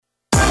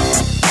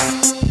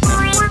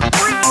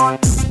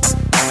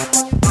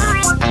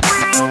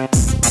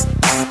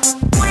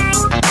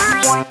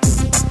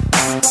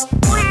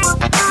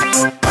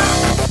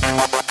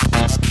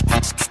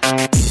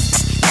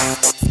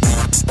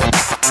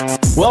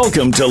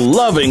Welcome to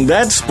Loving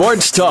That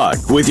Sports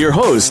Talk with your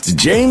host,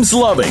 James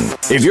Loving.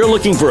 If you're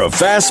looking for a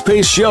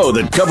fast-paced show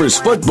that covers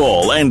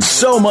football and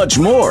so much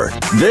more,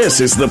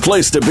 this is the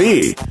place to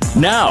be.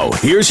 Now,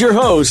 here's your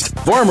host,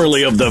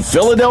 formerly of the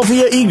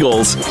Philadelphia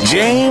Eagles,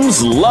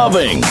 James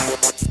Loving.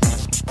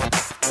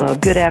 Well,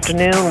 good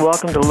afternoon.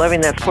 Welcome to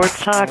Loving That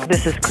Sports Talk.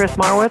 This is Chris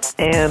Marwitz,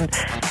 and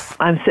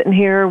I'm sitting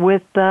here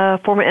with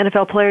former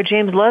NFL player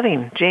James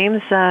Loving.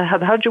 James,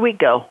 how'd your week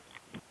go?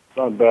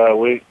 Not a bad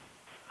week.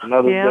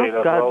 Another day,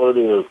 that's all it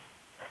is.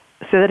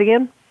 Say that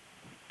again?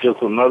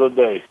 Just another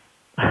day.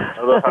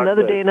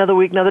 Another day, another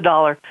week, another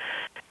dollar.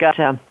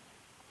 Gotcha.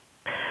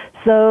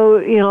 So,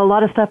 a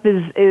lot of stuff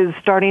is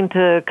starting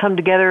to come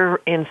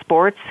together in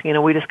sports.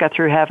 We just got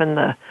through having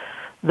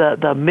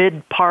the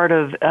mid part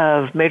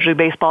of Major League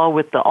Baseball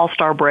with the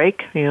All-Star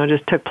break,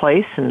 just took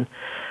place, and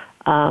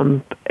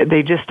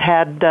they just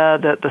had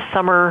the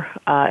summer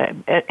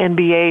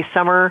NBA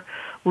Summer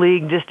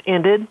League just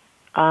ended.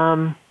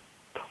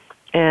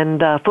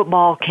 And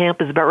football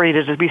camp is about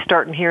ready to be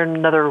starting here in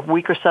another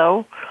week or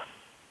so.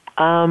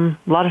 A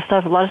lot of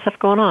stuff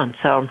going on.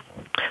 So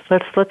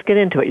let's get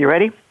into it. You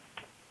ready?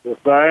 Yes,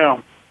 I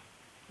am.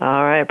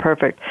 All right,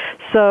 perfect.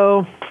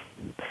 So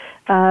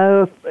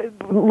let's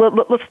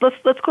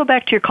go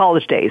back to your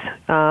college days.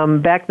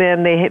 Back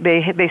then,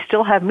 they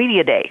still have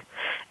media day,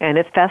 and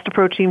it's fast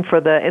approaching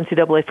for the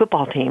NCAA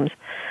football teams.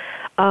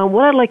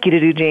 What I'd like you to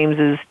do, James,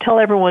 is tell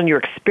everyone your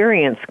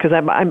experience, because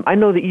I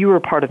know that you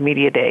were part of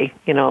Media Day,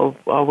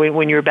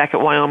 when you were back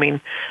at Wyoming.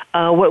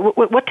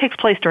 What takes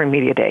place during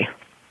Media Day?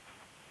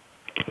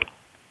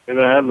 They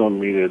don't have no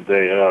Media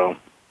Day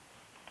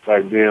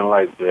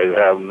like they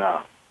have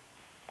now.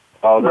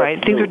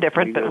 Right, things are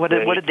different, but what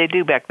did they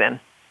do back then?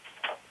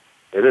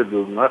 They didn't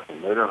do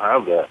nothing. They didn't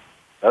have that.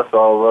 That's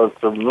all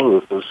relative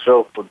news. It's a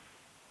show for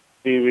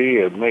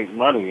TV and make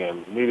money,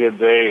 and Media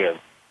Day and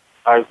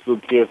high school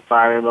kids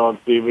signing on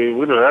TV.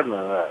 We don't have none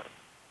of that.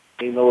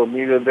 You know what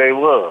Media Day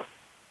was?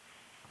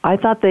 I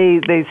thought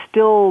they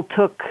still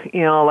took,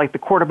 like the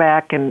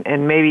quarterback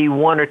and maybe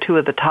one or two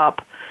of the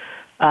top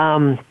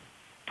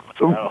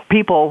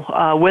people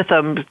with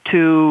them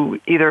to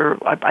either,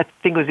 I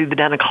think it was either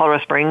down in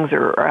Colorado Springs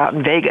or out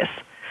in Vegas.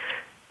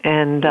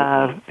 And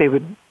they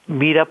would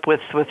meet up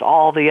with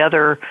all the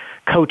other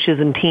coaches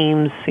and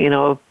teams,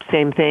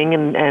 same thing,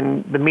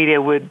 and the media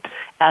would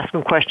ask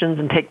them questions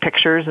and take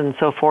pictures and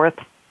so forth.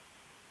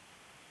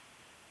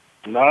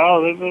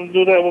 No, they didn't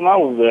do that when I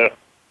was there.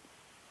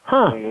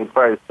 Huh. They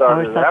probably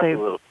started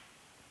afterwards.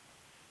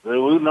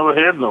 We never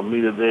had no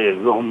Media Day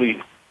on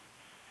me.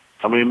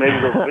 I mean, maybe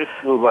the big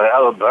schools like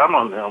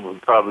Alabama and them was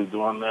probably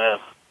doing that.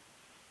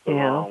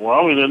 Yeah.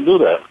 Well, we didn't do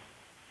that.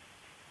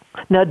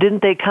 Now,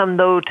 didn't they come,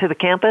 though, to the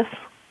campus?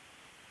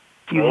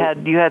 You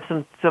had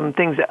some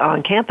things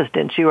on campus,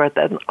 didn't you, or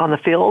on the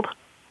field?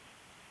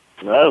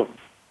 No.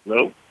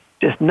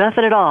 Just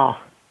nothing at all.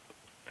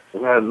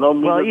 We had no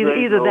Media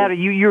Day, either that or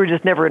you were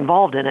just never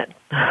involved in it.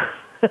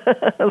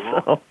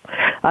 So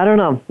I don't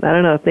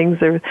know. Things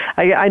are.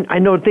 I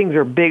know things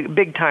are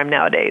big time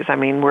nowadays. I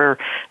mean,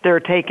 they're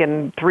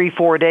taking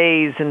 3-4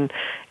 days, and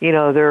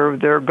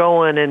they're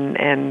going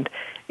and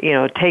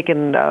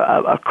taking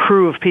a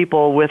crew of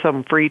people with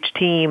them for each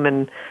team,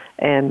 and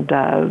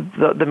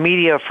the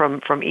media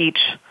from each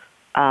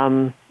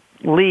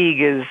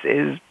league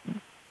is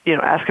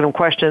asking them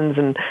questions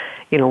and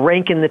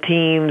ranking the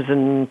teams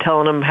and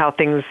telling them how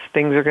things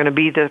are going to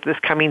be this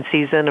coming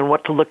season and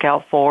what to look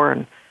out for,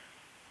 and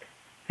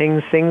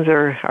things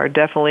are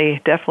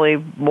definitely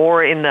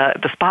more in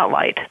the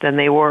spotlight than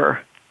they were.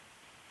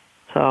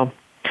 So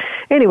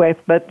anyway,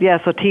 but yeah,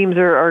 so teams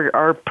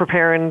are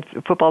preparing,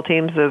 football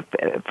teams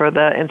for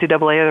the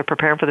NCAA are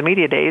preparing for the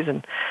media days,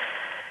 and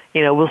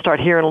we'll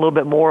start hearing a little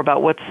bit more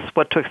about what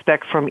to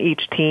expect from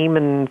each team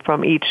and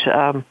from each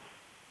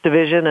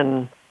division,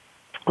 and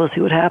we'll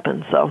see what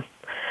happens. So,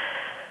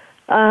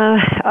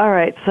 all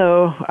right.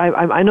 So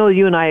I know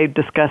you and I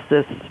discussed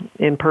this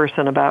in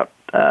person about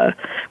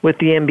with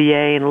the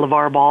NBA and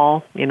LeVar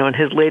Ball, and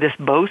his latest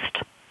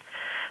boast.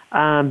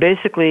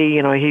 Basically,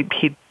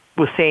 he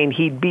was saying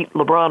he'd beat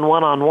LeBron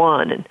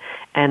one-on-one,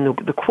 and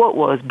the quote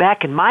was,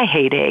 "Back in my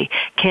heyday,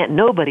 can't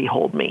nobody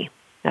hold me."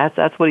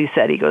 That's what he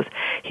said. He goes,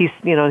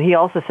 he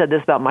also said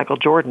this about Michael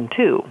Jordan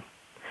too.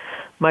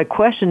 My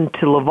question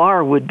to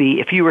LeVar would be,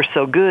 if you were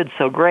so good,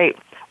 so great,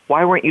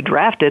 why weren't you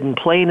drafted and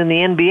playing in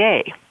the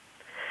NBA?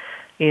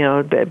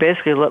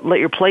 Basically let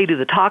your play do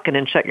the talking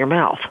and shut your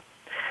mouth.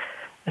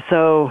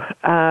 So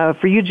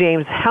for you,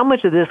 James, how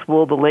much of this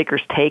will the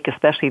Lakers take,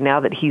 especially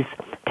now that he's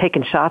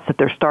taking shots at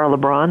their star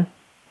LeBron?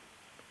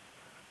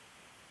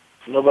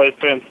 Nobody's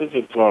paying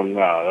attention to him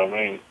now. I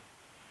mean,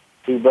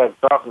 he's back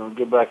talking and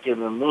get back in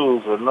the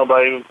news, and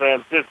nobody even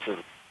paying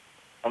attention.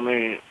 I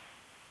mean,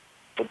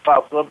 it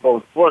pops up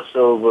on sports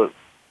shows, but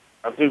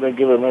I think they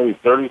give it maybe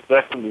 30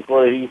 seconds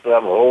before they used to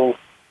have a whole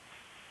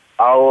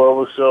hour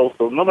of a show.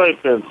 So nobody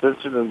paying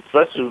attention, and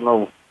especially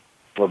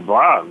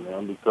LeBron,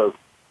 man, because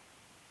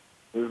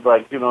it's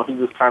like, he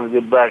just trying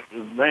to get back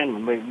his name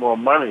and make more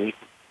money,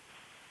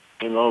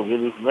 get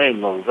his name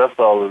known. That's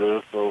all it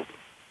is. So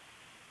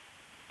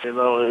You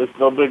know, it's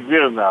no big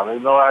deal now. They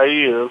know how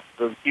he is.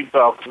 Just keep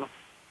talking.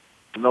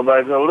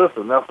 Nobody's going to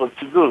listen. That's what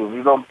you do. If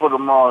you don't put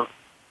him on in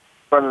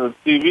front of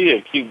the TV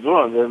and keep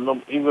doing it,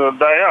 then he's going to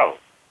die out.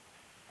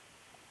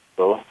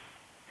 So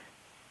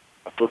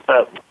that's what's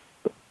happening.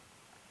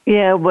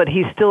 Yeah, but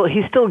he's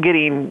still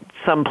getting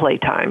some play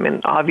time,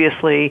 and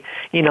obviously,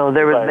 you know,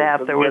 there was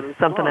that. There was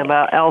something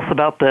else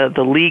about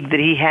the league that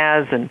he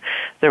has, and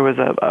there was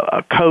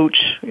a coach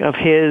of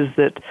his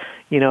that,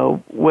 you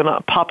know,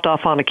 popped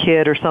off on a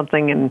kid or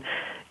something, and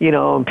you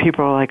know, and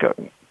people are like,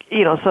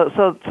 you know,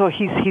 so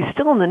he's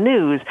still in the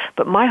news.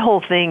 But my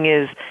whole thing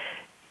is,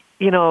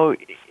 you know,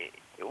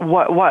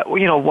 why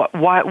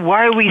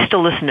are we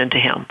still listening to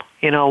him?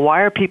 You know,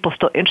 why are people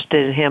still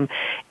interested in him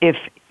if,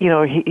 you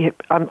know,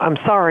 I'm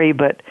sorry,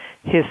 but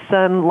his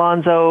son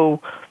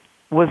Lonzo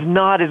was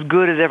not as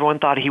good as everyone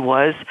thought he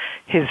was.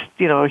 He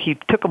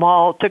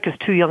took his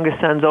two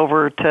youngest sons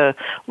over to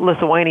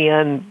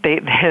Lithuania, and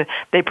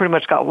they pretty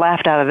much got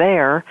laughed out of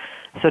there.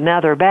 So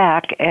now they're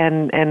back,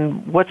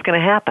 and what's going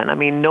to happen? I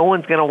mean, no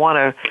one's going to want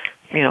to,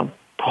 you know,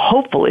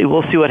 hopefully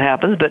we'll see what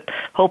happens, but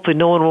hopefully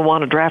no one will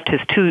want to draft his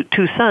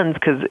two sons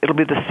because it'll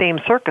be the same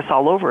circus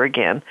all over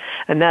again.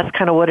 And that's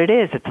kind of what it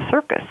is. It's a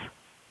circus.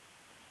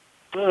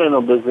 There ain't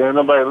no business. Ain't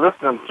nobody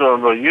listening to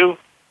him but you.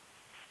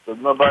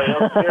 Because nobody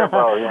else cares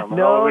about him.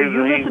 No,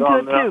 you listen to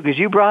it too because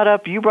you brought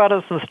up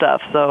some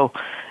stuff. So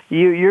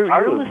you're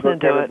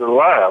listening to it. I just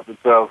laugh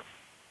because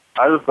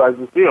I just like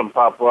to see him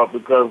pop up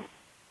because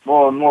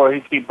more and more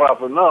he keep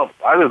popping up.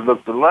 I just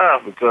look to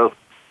laugh because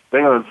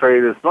they're going to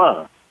trade his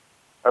son.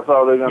 That's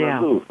all they're going to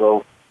do.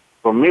 So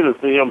for me to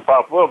see him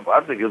pop up, I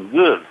think it's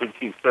good to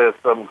keep saying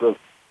something because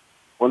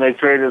when they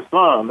trade his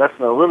son, that's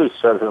going to really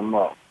shut him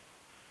up.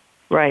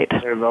 Right.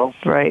 You know?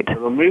 Right.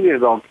 The media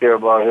don't care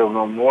about him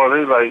no more.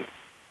 They like,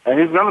 and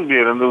he's going to be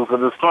in the news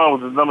because his son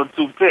was the number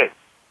 2 pick.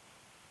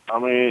 I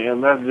mean,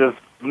 and that's just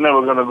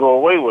never going to go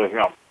away with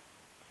him.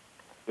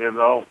 You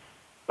know?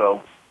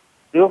 So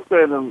he'll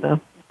stay in the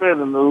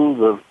news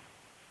and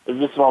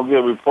it just won't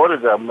get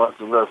reported that much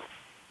unless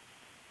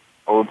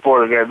a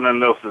reporter got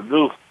nothing else to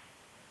do.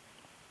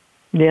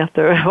 Yeah,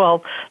 there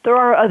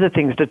are other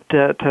things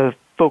to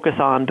focus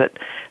on, but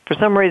for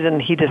some reason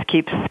he just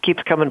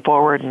keeps coming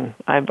forward, and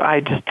I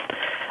just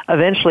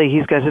eventually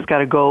he's just got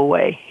to go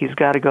away. He's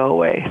got to go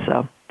away.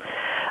 So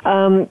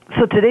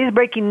today's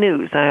breaking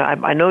news.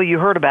 I know you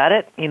heard about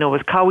it. You know,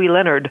 was Kawhi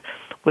Leonard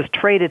was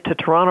traded to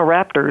Toronto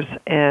Raptors,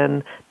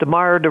 and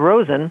DeMar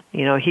DeRozan,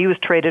 you know, he was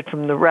traded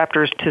from the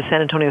Raptors to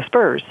San Antonio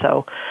Spurs.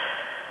 So,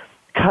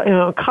 you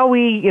know,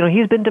 Kawhi, you know,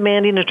 he's been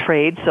demanding a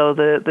trade, so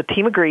the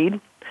team agreed,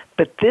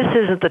 but this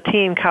isn't the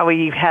team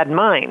Kawhi had in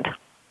mind.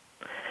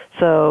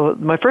 So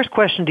my first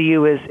question to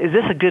you is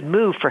this a good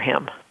move for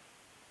him?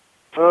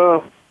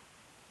 I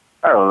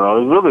don't know.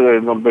 It really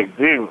ain't no big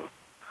deal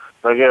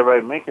like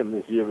everybody making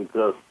this year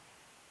because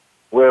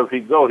wherever he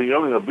go, he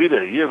only going to be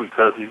there a year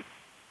because he's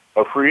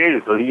a free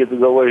agent, so he gets to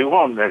go where he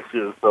wants next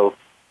year. So,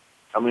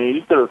 I mean,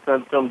 you could have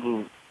sent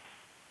him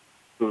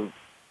to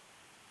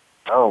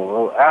I don't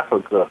know,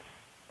 Africa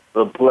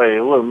to play.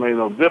 It wouldn't make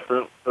no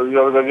difference because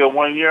you're only going to get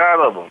 1 year out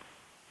of him.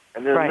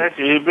 And then next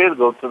year he'd be able to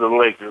go to the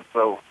Lakers.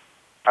 So,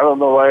 I don't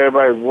know why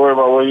everybody's worried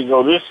about where he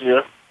go this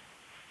year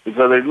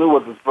because they knew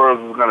what the Spurs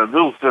was going to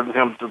do, send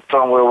him to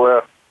somewhere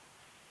where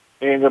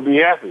he ain't going to be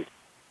happy.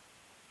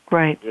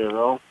 Right. You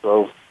know,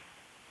 so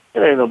it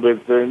ain't no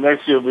big thing.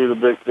 Next year will be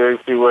the big thing,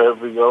 see where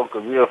we go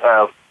because he'll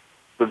have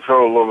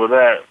control over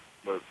that.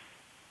 But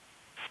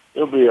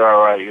he'll be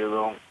all right, you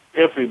know,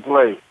 if he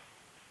plays.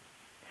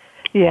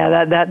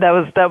 Yeah, that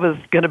was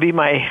going to be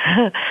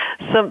my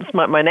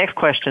my next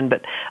question.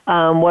 But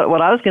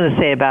what I was going to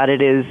say about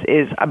it is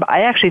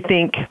I actually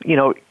think, you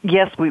know,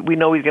 yes, we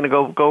know he's going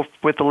to go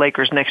with the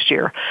Lakers next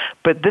year,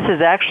 but this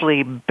is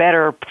actually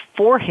better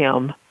for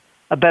him,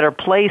 a better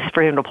place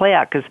for him to play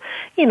out because,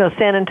 you know,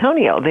 San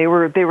Antonio, they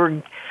were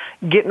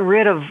getting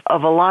rid of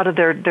a lot of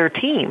their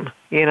team.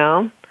 You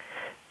know,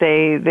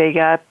 they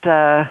got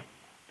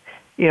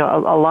you know,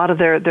 a lot of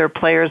their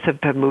players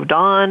have moved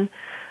on.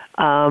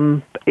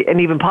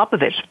 And even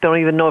Popovich, don't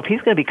even know if he's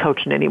going to be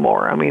coaching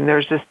anymore. I mean,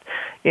 there's just,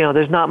 you know,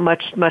 there's not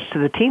much to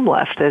the team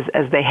left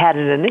as they had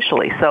it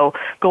initially. So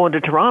going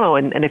to Toronto,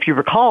 and if you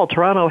recall,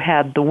 Toronto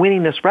had the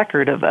winningest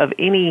record of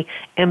any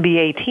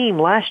NBA team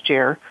last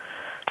year,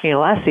 you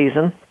know, last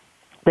season.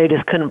 They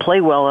just couldn't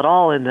play well at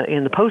all in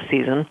the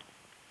postseason.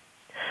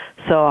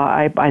 So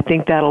I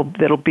think that'll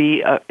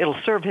it'll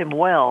serve him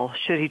well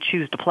should he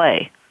choose to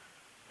play.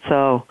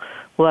 So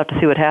we'll have to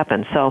see what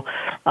happens. So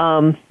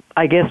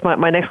I guess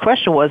my next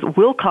question was,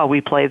 will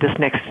Kawhi play this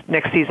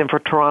next season for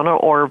Toronto,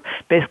 or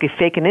basically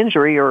fake an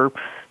injury, or,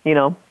 you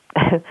know,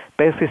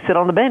 basically sit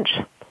on the bench?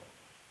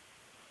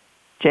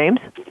 James?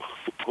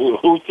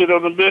 Who sit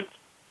on the bench?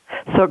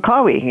 So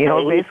Kawhi, you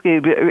know, basically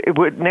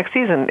next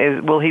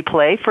season, will he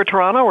play for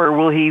Toronto, or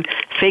will he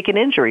fake an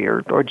injury,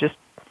 or just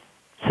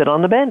sit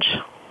on the bench?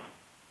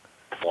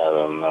 I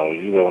don't know.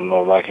 You don't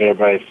know. Like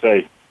everybody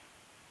say,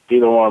 he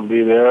don't want to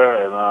be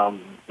there,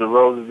 and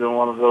DeRozan didn't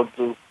want to go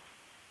to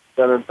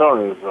San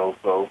Antonio,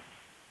 so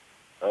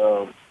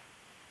I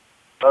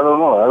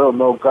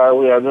know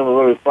Kyrie. I never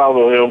really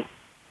followed him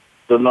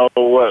to know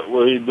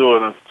what he's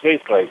doing in a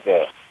case like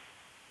that.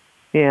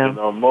 Yeah. You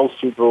know, most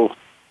people,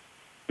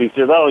 he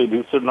said, oh, he'll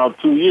be sitting out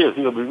 2 years.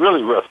 He'll be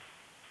really rusty.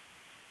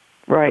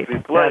 Right.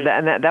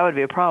 And that would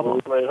be a problem.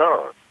 He played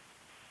hard.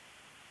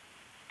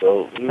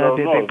 So, that would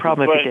be a big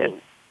problem if he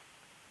did.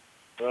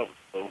 So,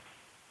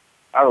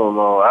 I don't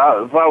know.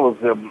 If I was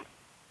him,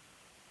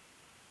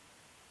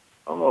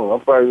 I don't know.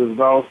 I'm probably just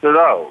going to sit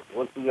out.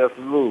 What's he got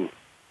to lose?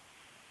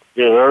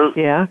 Get hurt?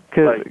 Yeah,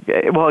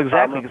 well,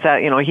 exactly. Because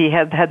he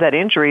had that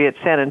injury at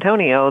San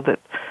Antonio that,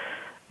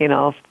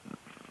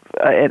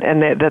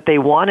 and that they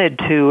wanted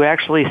to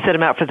actually sit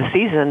him out for the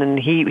season, and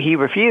he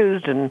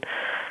refused, and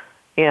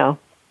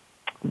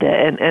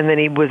and then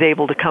he was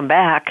able to come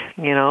back,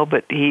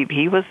 but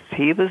he was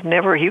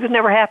never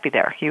happy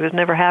there. He was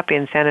never happy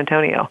in San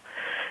Antonio,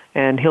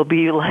 and he'll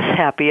be less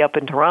happy up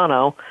in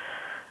Toronto.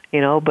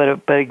 But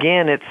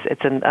again,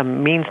 it's a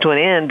means to an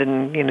end,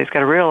 and he's got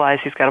to realize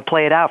he's got to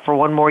play it out for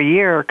one more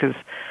year because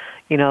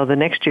the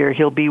next year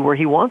he'll be where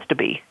he wants to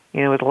be,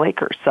 with the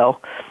Lakers. So,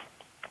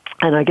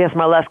 and I guess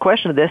my last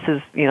question to this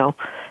is,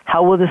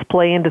 how will this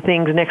play into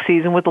things next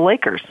season with the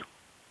Lakers?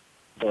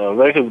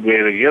 Lakers be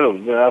able to get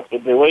them. That's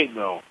what they're waiting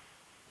on.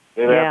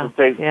 They don't have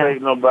to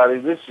take nobody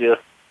this year,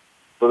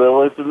 so they'll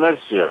wait till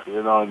next year,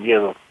 and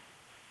get them.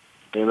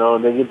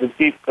 And they get to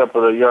keep a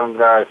couple of young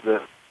guys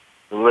that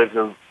the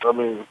Lakers,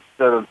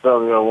 San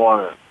Antonio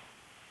wanted.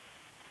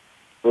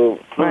 So,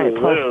 right.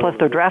 Plus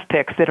their draft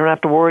picks. They don't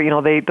have to worry.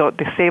 They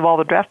save all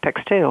the draft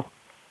picks too.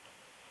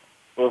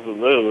 Plus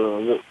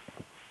they're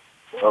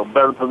a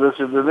better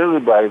position than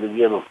anybody to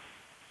get them.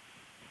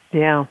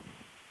 Yeah.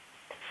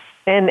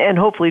 And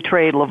hopefully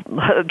trade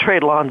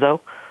Lonzo,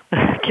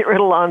 get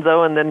rid of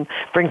Lonzo, and then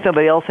bring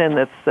somebody else in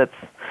that's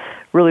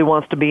really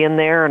wants to be in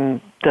there and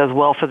does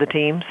well for the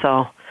team.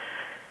 So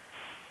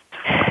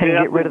and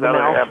get rid of the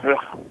mouth.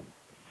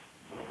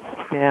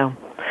 Yeah.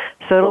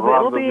 So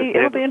it'll be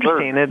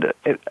interesting.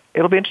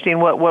 It'll be interesting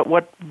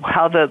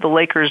how the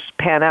Lakers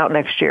pan out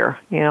next year.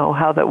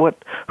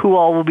 Who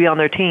all will be on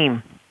their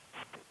team.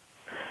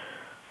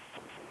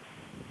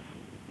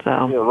 So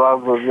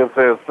Lonzo's gonna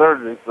say his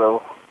surgery,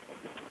 so.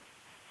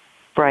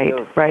 Right.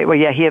 Well,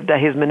 yeah, he had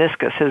his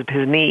meniscus,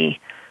 his knee.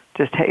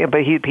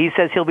 But he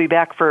says he'll be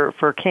back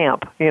for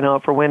camp.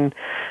 For when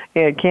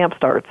camp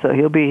starts, so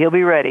he'll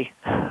be ready.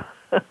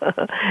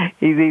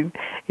 He's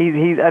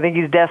I think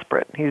he's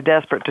desperate. He's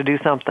desperate to do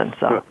something.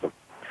 So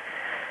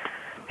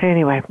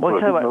anyway,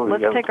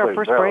 let's take our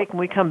first break. When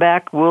we come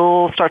back,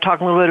 we'll start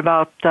talking a little bit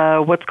about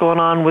what's going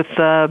on with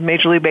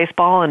Major League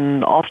Baseball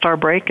and All-Star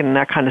break and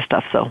that kind of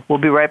stuff. So we'll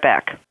be right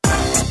back.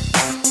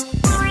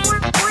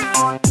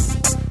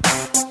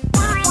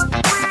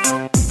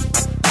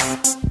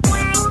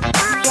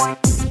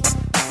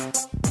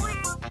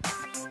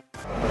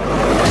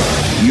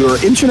 Your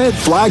internet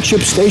flagship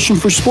station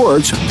for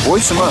sports,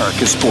 Voice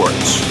America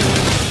Sports.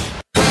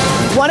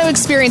 Want to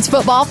experience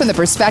football from the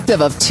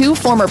perspective of two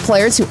former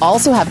players who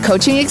also have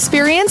coaching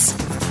experience?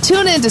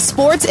 Tune in to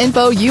Sports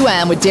Info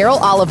UM with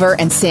Daryl Oliver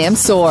and Sam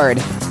Sword.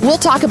 We'll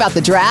talk about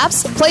the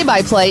drafts,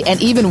 play-by-play,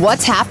 and even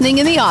what's happening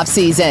in the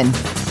offseason.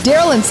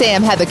 Daryl and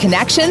Sam have the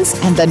connections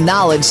and the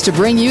knowledge to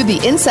bring you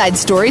the inside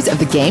stories of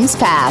the game's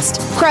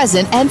past,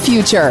 present, and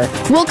future.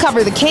 We'll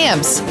cover the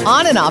camps,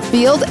 on and off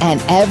field,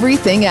 and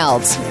everything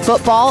else,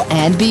 football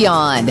and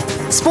beyond.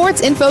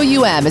 Sports Info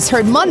UM is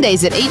heard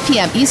Mondays at 8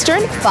 p.m.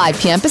 Eastern, 5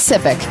 p.m.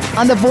 Pacific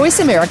on the Voice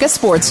America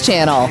Sports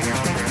Channel.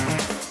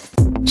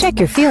 Check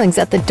your feelings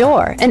at the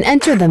door and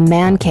enter the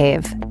Man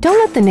Cave. Don't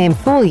let the name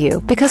fool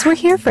you, because we're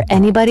here for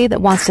anybody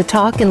that wants to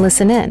talk and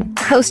listen in.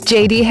 Host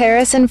J.D.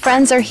 Harris and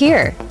friends are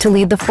here to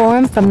lead the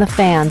forum from the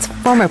fans,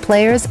 former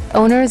players,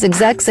 owners,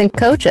 execs, and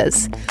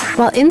coaches.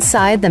 While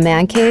inside the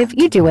Man Cave,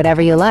 you do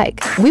whatever you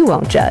like. We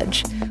won't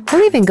judge.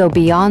 We'll even go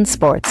beyond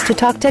sports to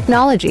talk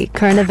technology,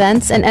 current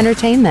events, and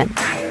entertainment.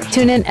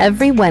 Tune in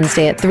every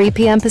Wednesday at 3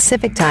 p.m.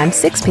 Pacific Time,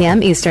 6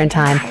 p.m. Eastern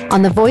Time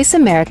on the Voice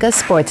America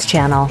Sports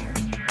Channel.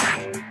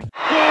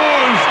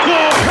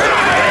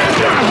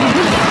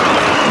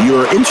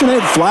 Your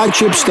internet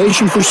flagship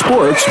station for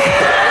sports,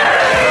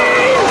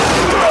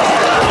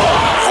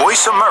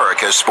 Voice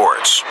America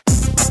Sports.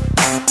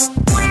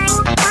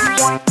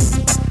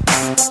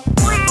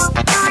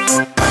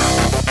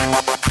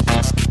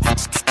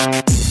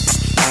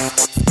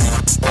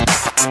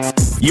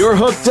 You're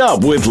hooked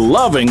up with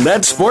Loving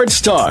That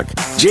Sports Talk.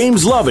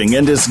 James Loving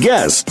and his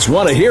guests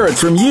want to hear it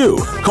from you.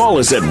 Call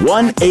us at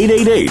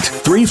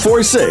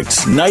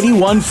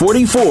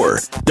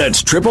 1-888-346-9144.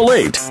 That's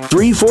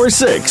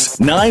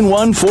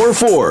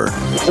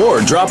 888-346-9144.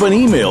 Or drop an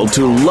email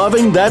to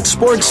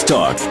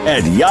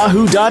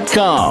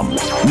lovingthatsportstalk@yahoo.com.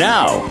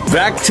 Now,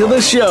 back to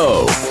the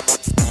show.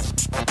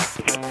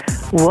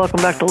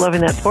 Welcome back to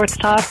Loving That Sports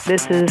Talk.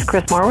 This is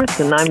Chris Marwitz,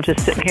 and I'm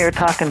just sitting here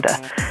talking to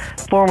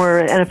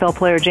former NFL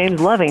player James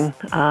Loving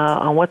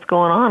on what's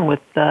going on with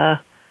the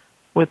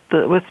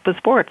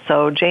sports.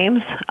 So,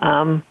 James,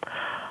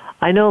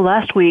 I know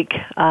last week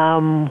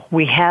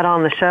we had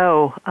on the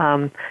show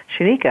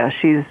Shanika.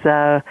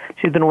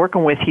 She's been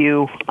working with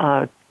you,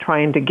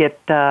 trying to get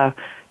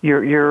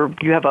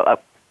you have a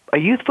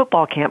youth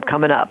football camp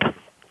coming up,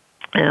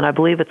 and I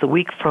believe it's a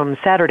week from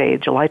Saturday,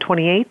 July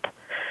 28th,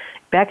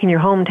 back in your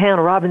hometown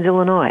of Robbins,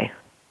 Illinois.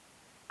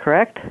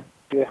 Correct?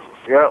 Yeah.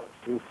 Yep.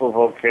 Youth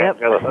football camp.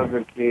 Yep. Got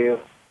 100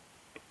 kids.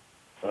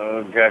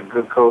 Got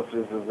good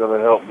coaches that's going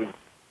to help me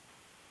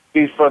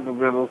teach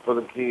fundamentals for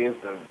the kids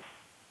and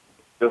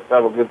just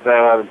have a good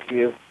time out of the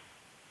kids.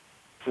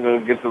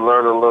 Get to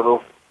learn a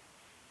little.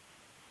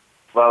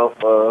 A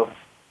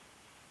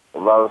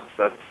lot of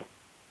stuff.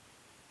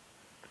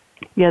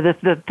 Yeah,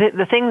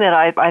 the thing that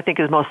I think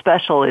is most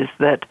special is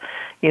that,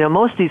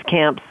 most of these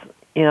camps,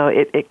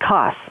 it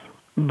costs,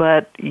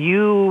 but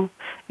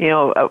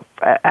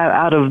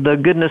out of the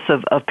goodness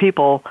of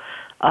people,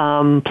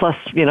 plus,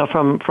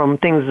 from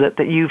things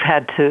that you've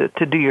had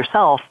to do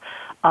yourself,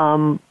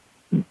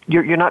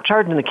 you're not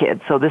charging the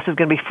kids. So this is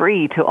going to be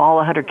free to all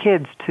 100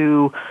 kids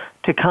to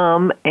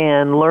come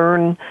and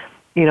learn,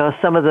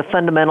 some of the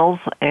fundamentals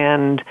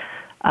and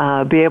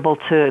be able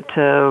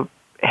to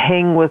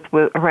hang with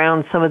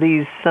around some of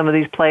these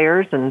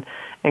players and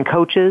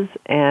coaches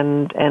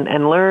and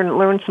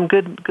learn some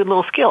good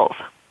little skills.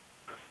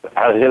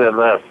 I hit that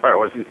last part.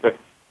 What you say?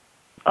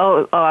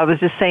 Oh, I was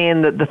just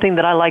saying that the thing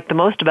that I like the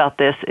most about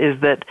this is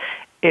that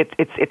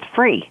it's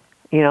free.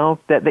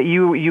 That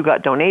you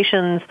got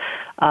donations.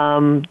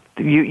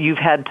 You've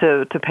had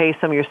to pay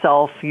some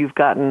yourself. You've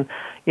gotten,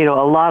 a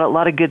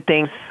lot of good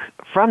things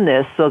from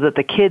this, so that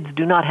the kids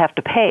do not have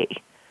to pay.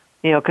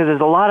 Because there's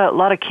a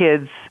lot of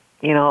kids.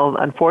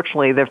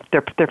 Unfortunately,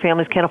 their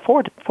families can't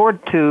afford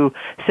to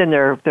send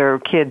their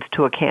kids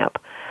to a camp.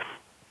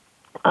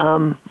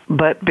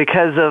 But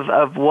because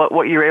of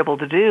what you're able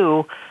to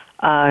do,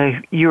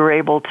 you're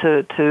able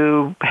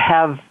to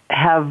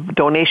have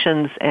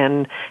donations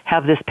and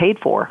have this paid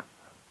for.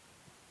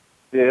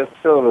 Yeah, it's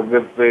still a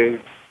good thing.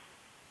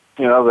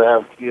 They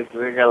have kids, so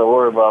they got to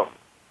worry about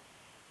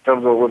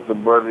coming up with the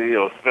money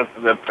or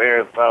stressing their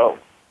parents out.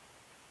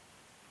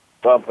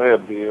 Stop paying a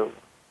bill.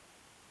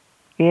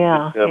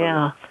 Yeah.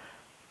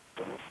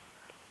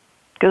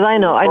 Because I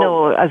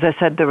know. As I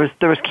said, there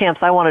was camps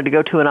I wanted to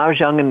go to when I was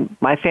young, and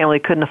my family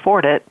couldn't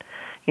afford it.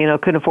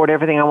 Couldn't afford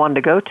everything I wanted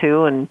to go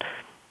to, and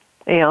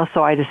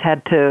so I just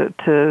had to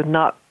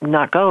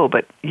not go.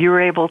 But you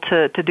were able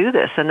to do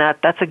this, and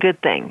that's a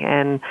good thing.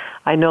 And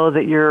I know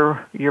that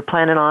you're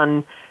planning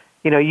on,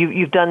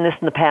 you've done this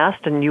in the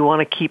past, and you want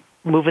to keep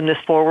moving this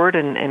forward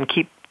and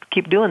keep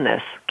doing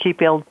this,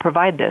 keep able to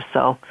provide this.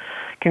 So,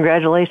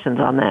 congratulations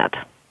on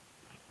that.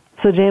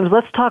 So, James,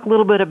 let's talk a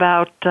little bit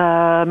about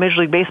Major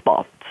League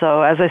Baseball.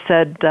 So, as I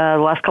said, the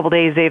last couple of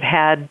days they've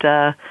had,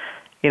 the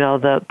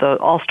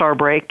All-Star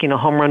break,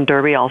 Home Run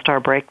Derby,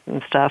 All-Star break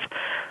and stuff.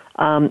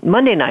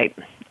 Monday night,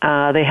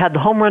 they had the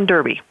Home Run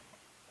Derby.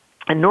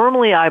 And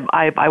normally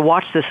I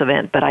watch this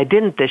event, but I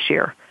didn't this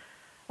year.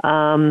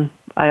 I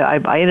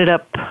ended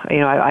up,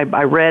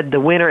 I read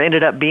the winner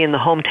ended up being the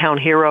hometown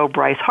hero,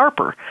 Bryce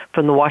Harper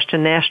from the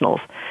Washington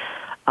Nationals.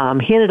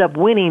 He ended up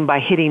winning by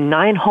hitting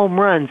 9 home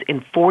runs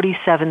in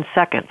 47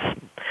 seconds.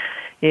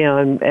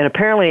 And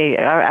apparently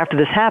after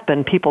this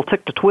happened, people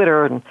took to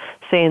Twitter and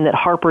saying that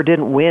Harper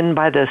didn't win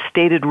by the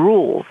stated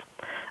rules.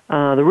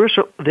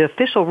 The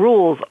official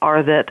rules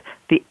are that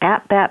the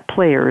at-bat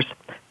player's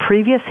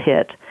previous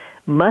hit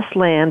must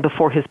land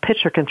before his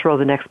pitcher can throw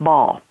the next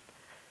ball.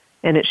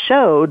 And it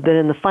showed that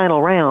in the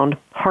final round,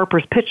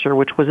 Harper's pitcher,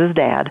 which was his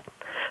dad,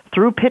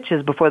 threw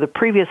pitches before the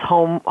previous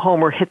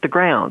homer hit the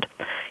ground.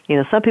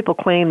 Some people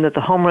claim that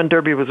the Home Run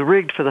Derby was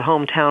rigged for the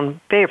hometown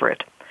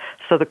favorite.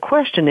 So the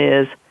question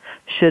is,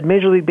 should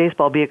Major League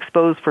Baseball be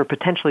exposed for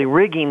potentially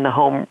rigging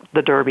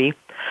the Derby,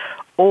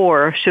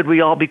 or should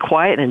we all be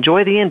quiet and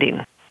enjoy the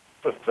ending?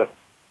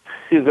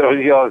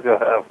 You always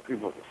gotta have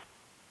people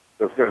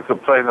that's gonna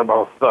complain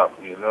about stuff,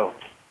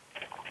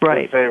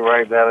 Right. They say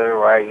right, that ain't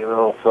right,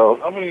 So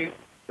it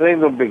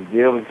ain't no big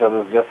deal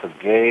because it's just a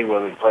game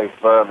where they play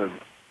fun, and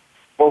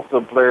most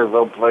of the players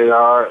don't play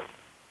hard.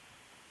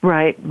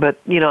 Right, but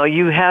you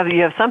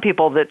have some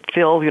people that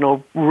feel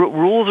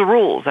rules are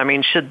rules.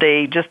 Should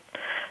they just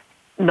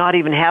not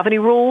even have any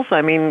rules?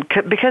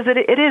 Because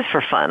it is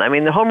for fun.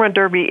 The Home Run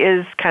Derby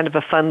is kind of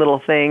a fun little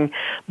thing,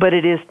 but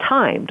it is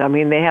timed.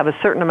 They have a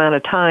certain amount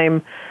of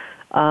time.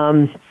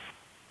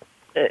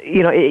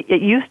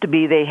 It used to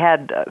be they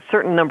had a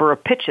certain number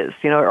of pitches,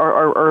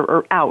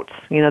 or outs.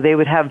 They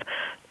would have,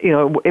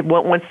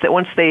 once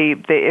they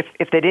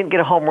if they didn't get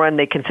a home run,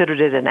 they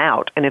considered it an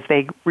out, and if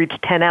they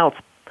reached 10 outs,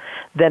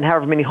 then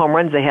however many home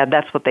runs they had,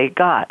 that's what they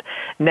got.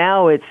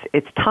 Now it's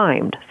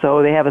timed,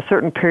 so they have a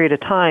certain period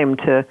of time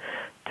to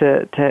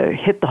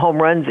hit the home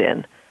runs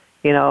in,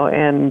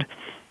 and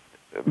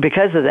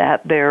because of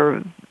that,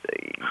 they're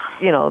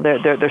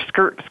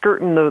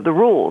skirting the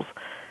rules.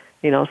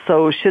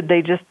 So should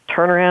they just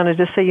turn around and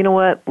just say, you know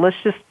what, let's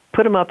just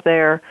put him up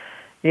there,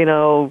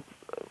 like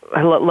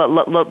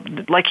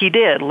he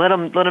did. Let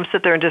him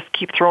sit there and just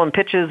keep throwing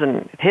pitches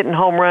and hitting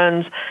home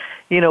runs,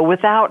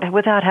 without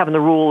having the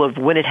rule of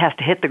when it has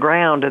to hit the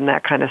ground and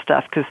that kind of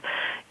stuff. Because,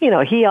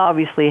 he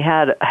obviously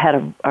had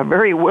a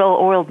very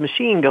well-oiled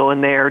machine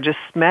going there, just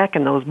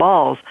smacking those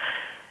balls,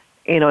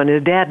 and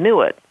his dad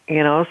knew it,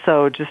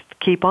 so just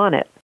keep on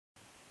it.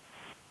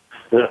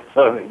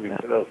 Donkey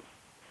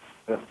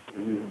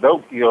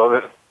on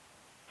it,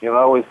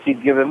 always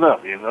keep giving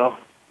up, You don't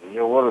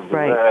want to do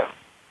that.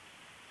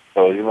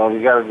 So, you got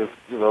to just,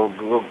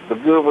 the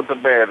good with the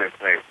bad, I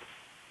think.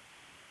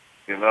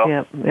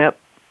 Yep.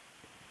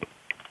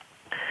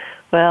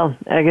 Well,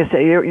 I guess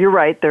you're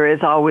right. There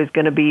is always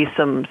going to be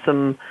some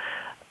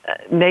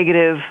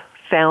negative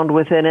found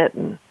within it,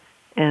 and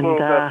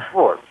that's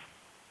sports.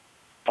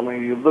 I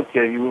mean, you look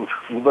at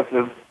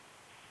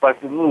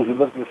like the news. You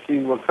look to see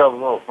what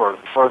comes on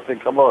first. First thing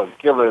come on,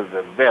 killers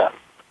and death.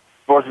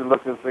 First, you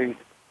look to see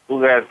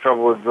who had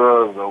trouble with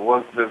drugs or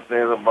what's been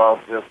said about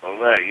this or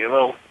that.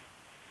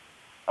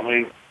 I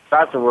mean,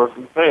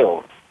 controversy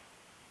fails.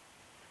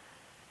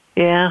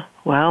 Yeah,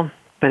 well,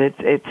 but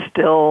it's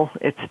still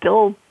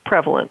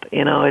prevalent.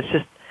 It's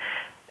just,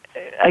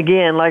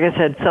 again, like I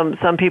said,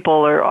 some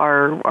people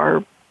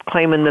are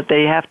claiming that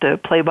they have to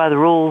play by the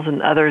rules,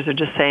 and others are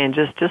just saying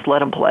just let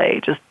them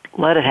play, just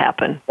let it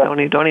happen. Don't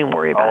even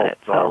worry about it.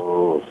 So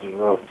rules,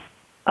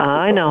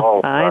 I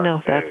know.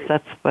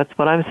 That's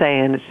what I'm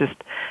saying. It's just,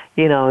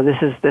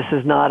 this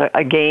is not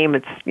a game.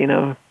 It's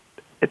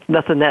it's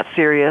nothing that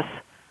serious,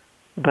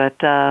 but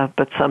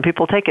some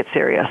people take it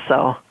serious.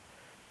 So.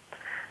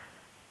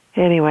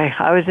 Anyway,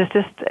 I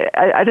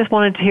just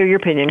wanted to hear your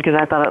opinion because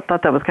I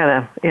thought that was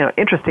kind of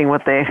interesting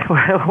what they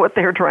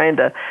were trying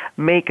to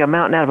make a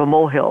mountain out of a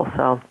molehill.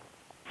 So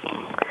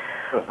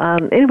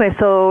anyway,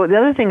 so the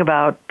other thing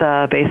about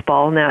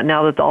baseball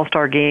now that the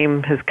All-Star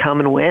game has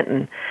come and went,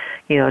 and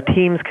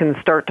teams can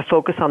start to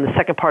focus on the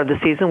second part of the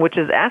season, which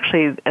is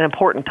actually an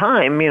important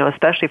time,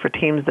 especially for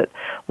teams that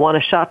want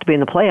a shot to be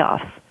in the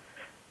playoffs.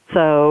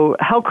 So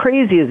how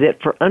crazy is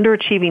it for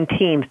underachieving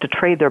teams to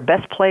trade their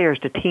best players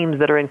to teams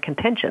that are in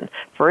contention?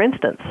 For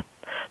instance,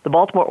 the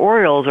Baltimore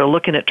Orioles are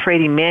looking at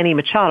trading Manny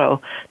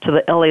Machado to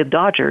the LA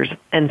Dodgers,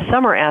 and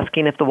some are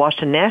asking if the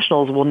Washington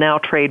Nationals will now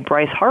trade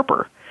Bryce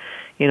Harper.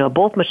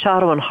 Both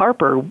Machado and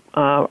Harper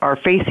are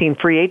facing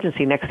free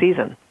agency next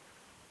season.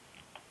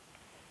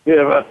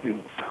 Yeah, but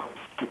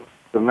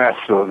the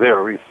Nationals,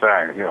 they're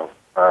re-signing,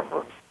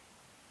 Harper.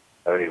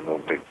 That ain't no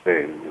big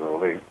thing,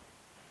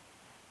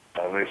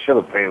 they should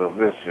have paid him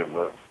this year,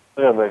 but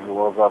they'll make him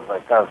work off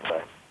that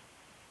contract.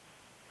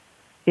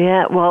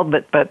 Yeah, well,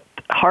 but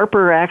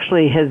Harper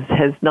actually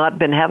has not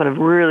been having a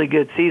really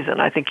good season.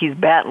 I think he's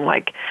batting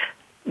like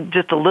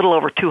just a little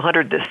over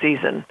 200 this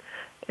season.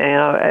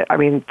 I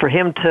mean, for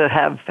him to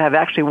have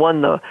actually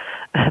won the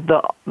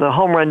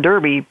home run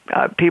derby,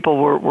 people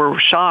were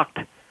shocked,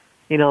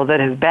 that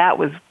his bat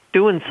was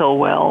doing so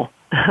well.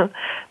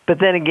 But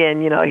then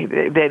again,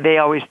 they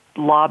always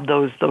lob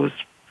those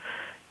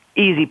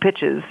easy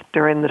pitches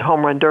during the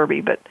home run derby,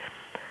 but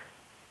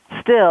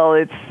still,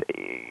 it's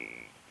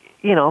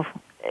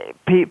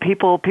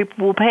people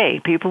will pay.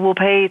 People will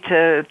pay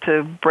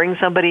to bring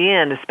somebody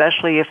in,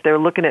 especially if they're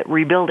looking at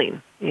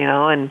rebuilding.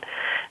 And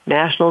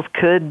Nationals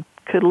could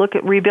look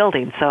at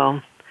rebuilding.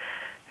 So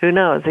who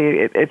knows?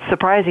 It's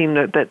surprising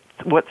that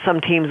what some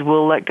teams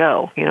will let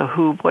go.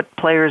 What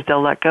players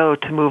they'll let go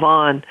to move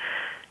on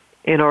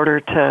in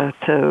order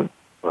to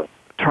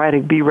try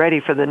to be ready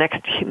for the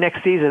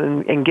next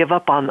season and give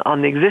up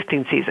on the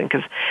existing season,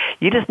 because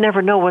you just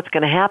never know what's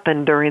going to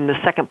happen during the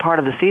second part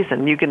of the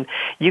season. You can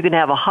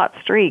have a hot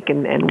streak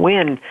and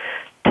win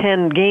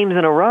 10 games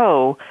in a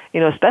row,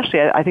 especially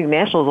I think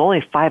Nationals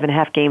only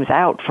 5.5 games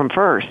out from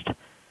first.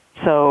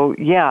 So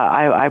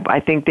yeah,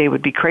 I think they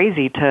would be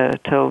crazy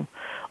to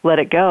let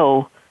it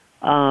go.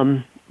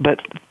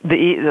 But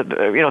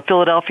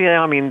Philadelphia,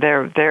 I mean,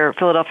 they're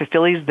Philadelphia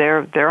Phillies,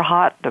 they're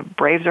hot. The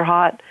Braves are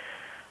hot.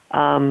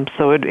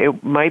 So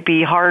it might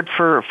be hard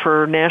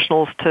for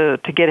Nationals to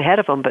get ahead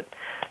of them, but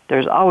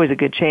there's always a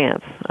good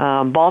chance.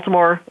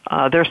 Baltimore,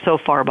 they're so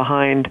far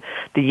behind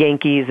the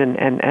Yankees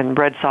and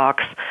Red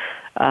Sox.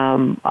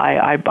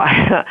 I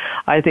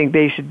think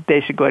they should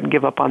go ahead and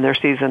give up on their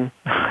season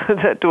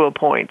to a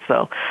point.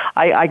 So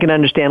I can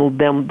understand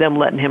them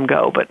letting him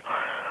go, but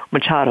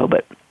Machado,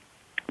 but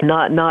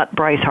not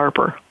Bryce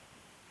Harper.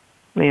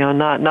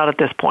 Not at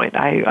this point.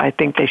 I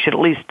think they should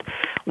at least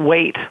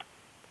wait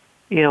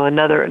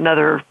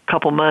another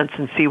couple months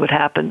and see what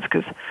happens,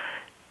 because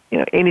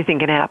anything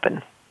can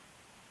happen.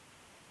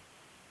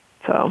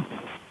 So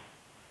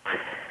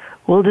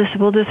we'll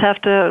just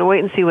have to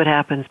wait and see what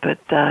happens. But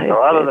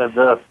other than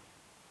that,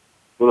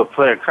 with a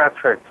player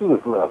contract 2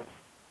 is left.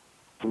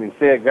 I mean,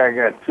 say a guy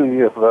got 2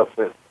 years left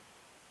at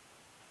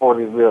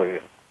 $40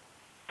 million.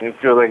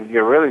 Until they can get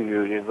rid of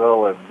you,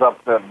 and dump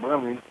that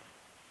money,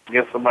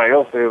 get somebody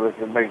else there that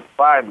can make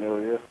 $5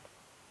 million.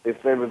 They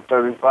save him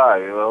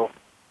 $35.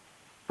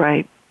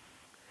 Right.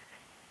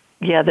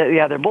 Yeah,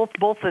 they're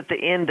both at the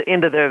end of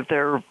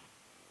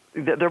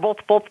they're both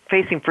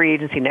facing free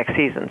agency next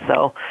season.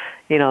 So,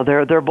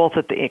 they're both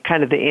at the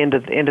kind of the end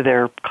of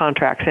their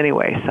contracts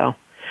anyway. So,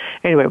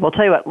 Anyway, we'll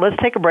tell you what, let's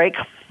take a break.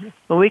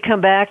 When we come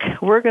back,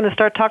 we're going to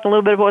start talking a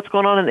little bit about what's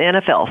going on in the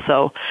NFL.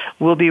 So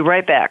we'll be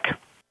right back.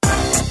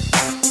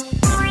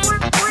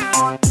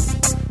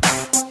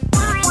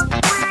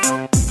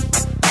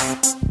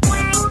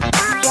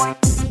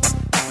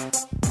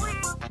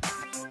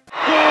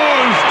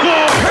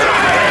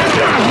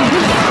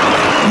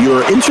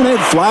 Your internet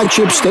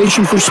flagship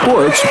station for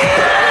sports.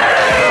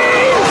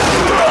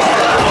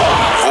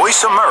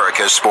 Voice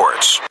America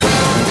Sports.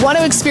 Want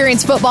to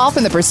experience football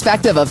from the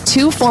perspective of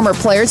two former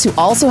players who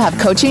also have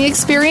coaching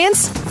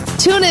experience?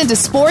 Tune in to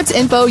Sports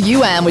Info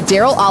UM with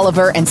Daryl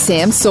Oliver and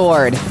Sam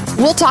Sword.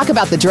 We'll talk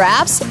about the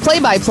drafts,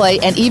 play-by-play,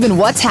 and even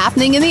what's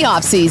happening in the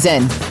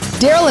offseason.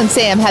 Daryl and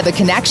Sam have the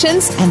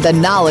connections and the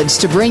knowledge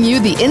to bring you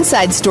the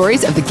inside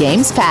stories of the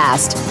game's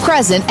past,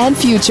 present, and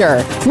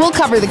future. We'll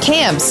cover the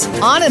camps,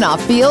 on and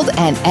off field,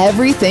 and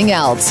everything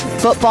else,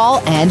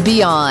 football and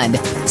beyond.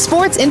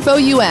 Sports Info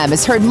UM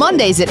is heard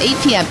Mondays at 8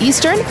 p.m.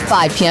 Eastern,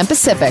 5 p.m.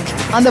 Pacific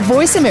on the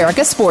Voice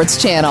America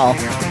Sports Channel.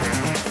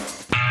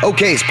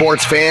 Okay,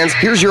 sports fans,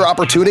 here's your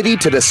opportunity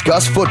to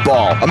discuss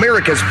football,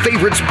 America's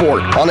favorite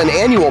sport. On an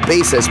annual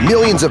basis,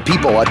 millions of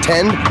people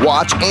attend,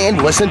 watch, and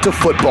listen to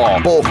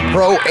football, both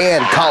pro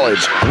and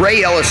college.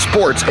 Ray Ellis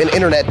Sports, an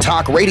internet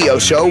talk radio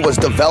show, was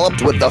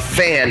developed with the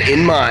fan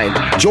in mind.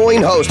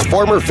 Join host,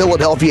 former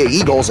Philadelphia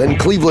Eagles and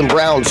Cleveland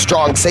Browns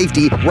strong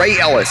safety Ray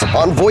Ellis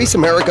on Voice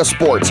America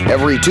Sports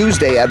every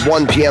Tuesday at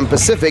 1 p.m.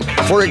 Pacific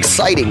for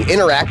exciting,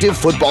 interactive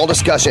football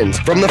discussions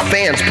from the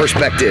fans'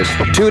 perspective.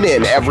 Tune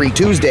in every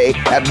Tuesday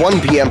at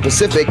 1 p.m.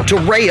 Pacific to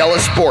Ray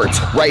Ellis Sports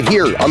right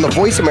here on the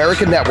Voice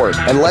America Network,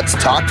 and let's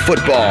talk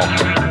football.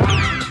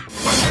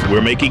 We're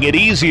making it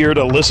easier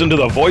to listen to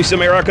the Voice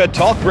America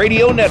Talk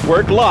Radio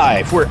Network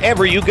live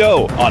wherever you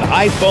go on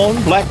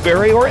iPhone,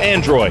 BlackBerry, or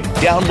Android.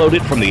 Download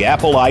it from the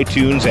Apple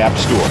iTunes App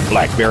Store,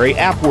 BlackBerry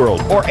App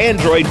World, or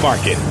Android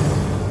Market.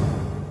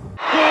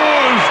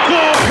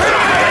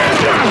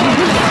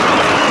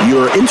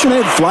 Your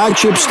internet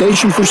flagship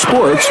station for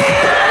sports.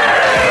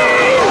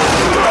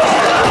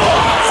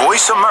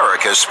 Voice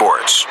America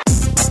Sports.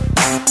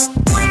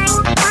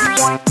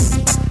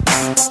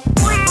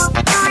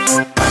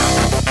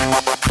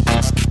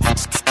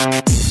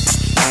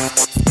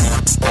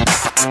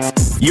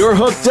 You're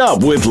hooked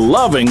up with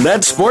Loving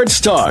That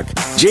Sports Talk.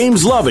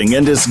 James Loving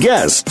and his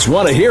guests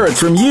want to hear it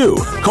from you.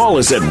 Call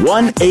us at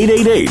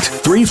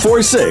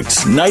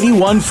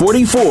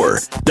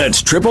 1-888-346-9144.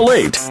 That's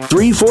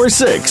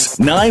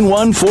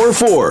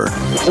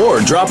 888-346-9144. Or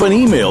drop an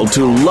email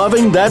to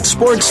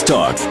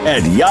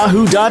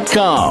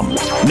lovingthatsportstalk@yahoo.com.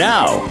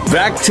 Now,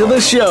 back to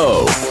the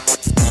show.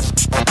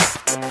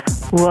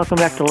 Welcome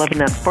back to Loving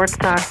That Sports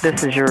Talk.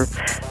 This is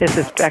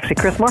actually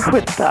Chris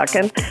Marwitz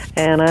talking,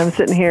 and I'm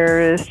sitting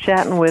here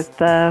chatting with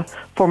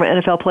former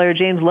NFL player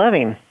James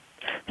Loving.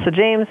 So,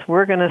 James,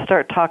 we're going to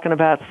start talking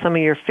about some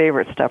of your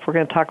favorite stuff. We're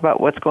going to talk about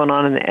what's going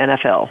on in the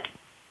NFL.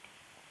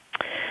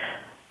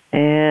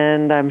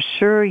 And I'm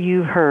sure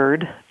you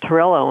heard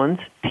Terrell Owens,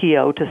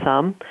 T.O. to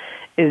some,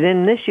 is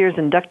in this year's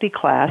inductee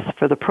class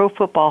for the Pro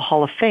Football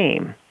Hall of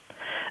Fame.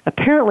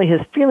 Apparently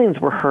his feelings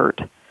were hurt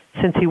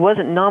since he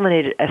wasn't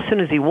nominated as soon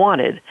as he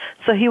wanted,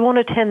 so he won't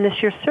attend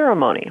this year's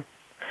ceremony.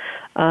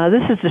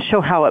 This is to show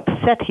how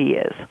upset he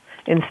is.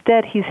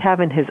 Instead, he's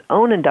having his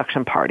own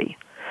induction party.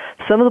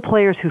 Some of the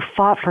players who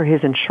fought for his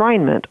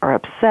enshrinement are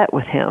upset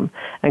with him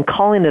and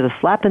calling it a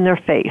slap in their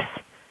face.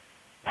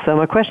 So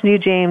my question to you,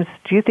 James,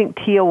 do you think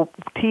T.O.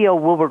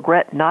 will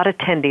regret not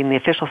attending the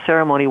official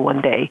ceremony one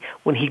day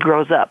when he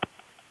grows up?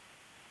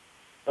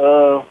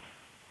 I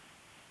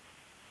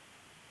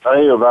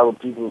hear a lot of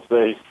people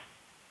say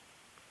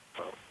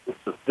it's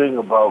the thing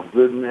about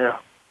getting there,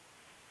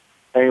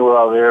 hanging with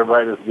all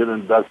everybody that's getting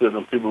inducted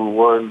and people who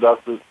were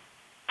inducted.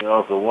 You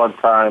know, it's a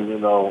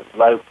one-time,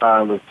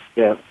 lifetime that you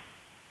can't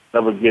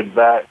never get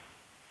back.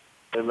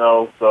 You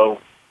know, so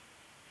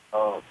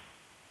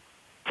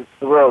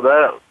it's real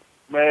that,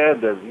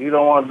 man, that you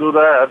don't want to do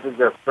that. I think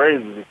that's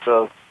crazy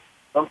because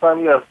sometimes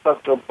you got to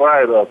suck your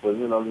pride up and,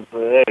 you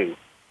say, hey,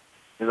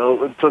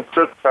 it took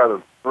Trick kind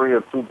of 3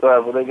 or 2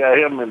 times, but they got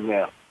him in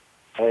there.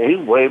 Hey,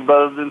 he's way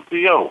better than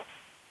T.O.,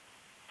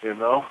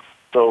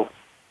 So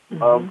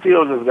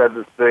T.O. just got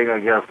this thing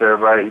against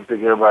everybody. He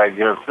think everybody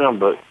against him,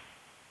 but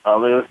how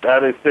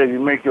they say, you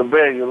make your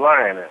bed, you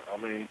lie in it. I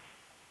mean,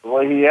 the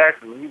way he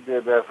acted when he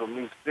did that for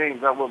me stings.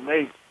 That's what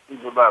made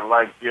people not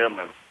like him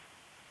and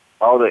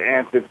all the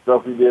antic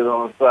stuff he did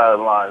on the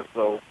sideline.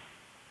 So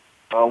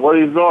what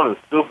he's doing is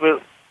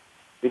stupid.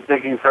 He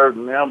think he's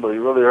hurting them, but he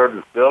really hurt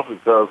himself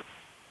because,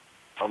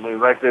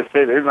 like they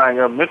say, they're not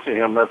going to mention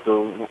him at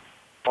the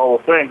Hall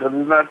of Fame because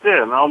he's not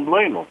there, and I don't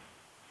blame him.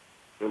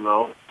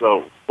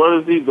 So what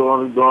is he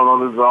doing? He's doing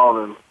on his own,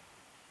 and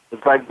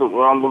it's like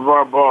on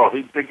LeVar Ball.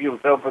 He think he was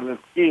helping his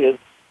kids,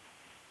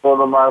 pull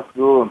them out of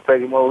school and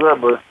take them over there,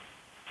 but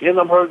you end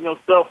up hurting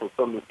yourself with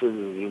some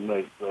decisions you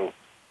make. So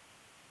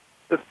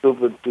it's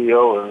stupid,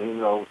 T.O.,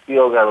 and,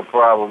 T.O. got a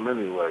problem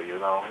anyway,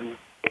 He's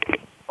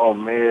on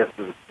meds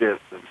and shit,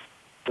 and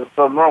there's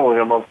something wrong with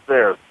him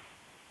upstairs.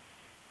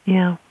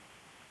 Yeah.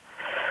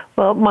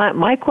 Well,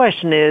 my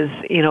question is,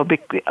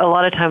 a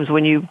lot of times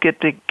when you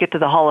get to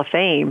the Hall of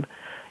Fame,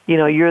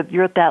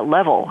 you're at that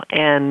level,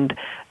 and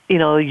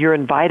you're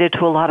invited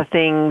to a lot of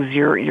things.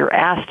 You're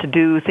asked to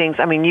do things.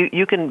 I mean,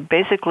 you can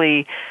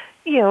basically,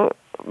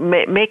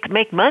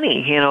 make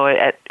money,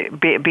 at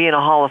being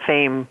a Hall of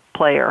Fame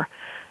player,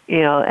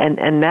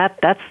 and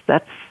that's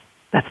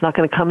not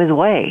going to come his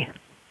way.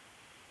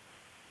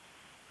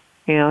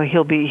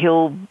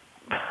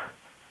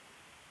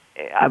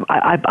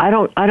 I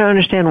don't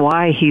understand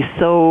why he's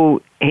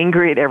so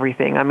angry at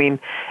everything. I mean,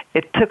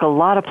 it took a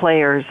lot of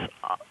players,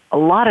 a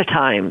lot of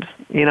times,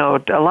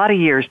 a lot of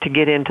years to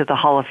get into the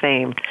Hall of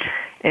Fame.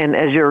 And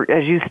as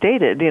you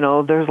stated,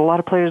 there's a lot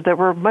of players that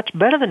were much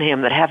better than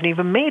him that haven't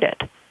even made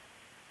it.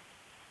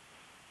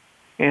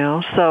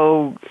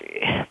 So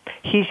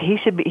he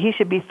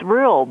should be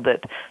thrilled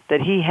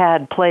that he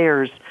had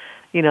players,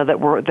 that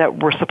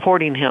were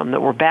supporting him,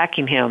 that were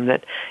backing him,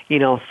 that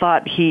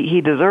thought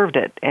he deserved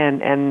it,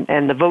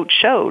 and the vote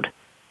showed,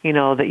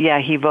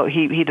 that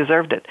he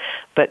deserved it.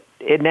 But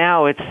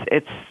now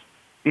it's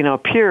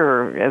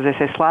pure, as I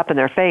say, slap in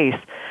their face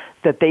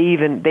that they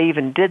even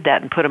did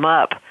that and put him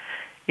up.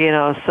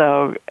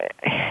 So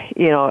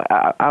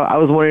I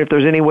was wondering if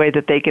there's any way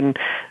that they can,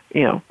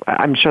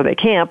 I'm sure they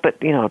can't, but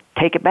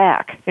take it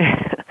back,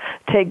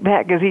 take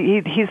back, because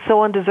he's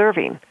so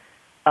undeserving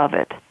of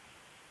it.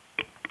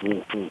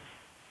 Mm-hmm.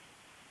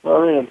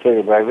 Well, they didn't take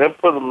it back. They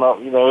put him up.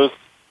 It's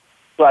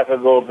like I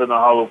go up in the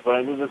Hall of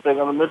Fame. They just ain't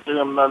gonna mention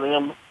him, none of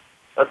him.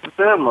 That's the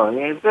ceremony.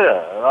 He ain't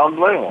there. And I don't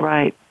blame him.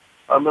 Right.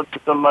 I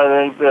mention somebody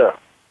that ain't there.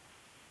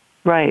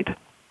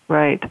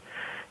 Right.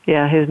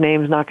 Yeah, his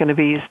name's not going to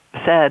be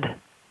said.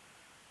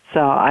 So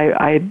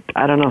I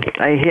don't know.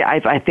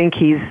 I think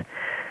he's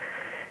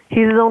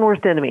his own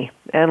worst enemy.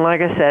 And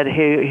like I said,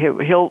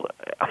 he'll.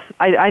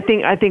 I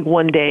think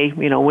one day,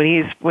 when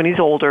he's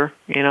older,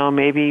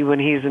 maybe when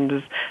he's in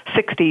his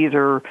 60s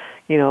or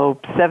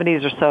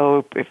 70s or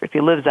so, if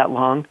he lives that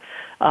long,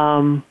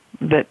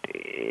 that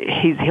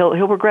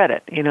he'll regret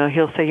it.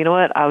 He'll say,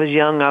 what, I was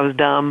young, I was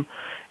dumb,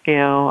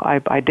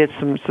 I did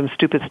some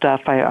stupid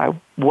stuff. I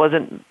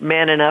wasn't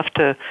man enough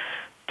to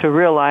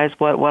realize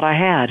what I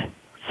had.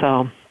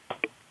 So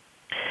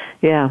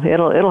yeah,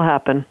 it'll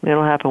happen.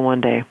 It'll happen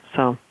one day.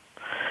 So.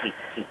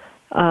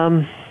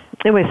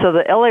 Anyway, so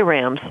the LA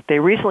Rams, they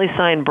recently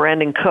signed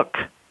Brandon Cooks,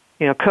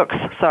 to a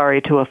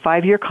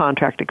 5-year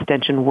contract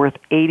extension worth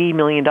 $80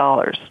 million.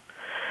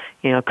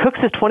 Cooks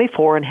is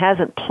 24 and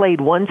hasn't played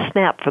one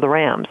snap for the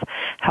Rams.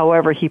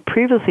 However, he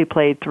previously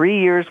played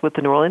 3 years with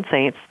the New Orleans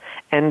Saints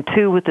and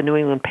 2 with the New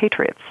England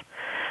Patriots.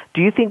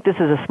 Do you think this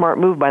is a smart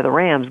move by the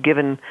Rams,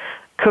 given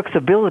Cooks'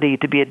 ability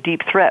to be a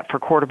deep threat for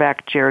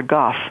quarterback Jared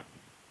Goff?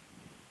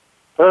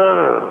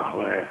 Oh,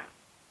 man.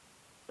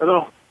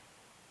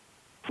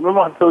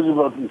 Remember I told you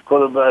about these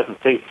quarterbacks that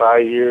take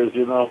 5 years,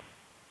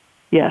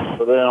 Yes.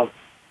 For them.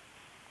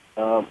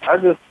 I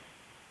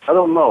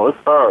don't know. It's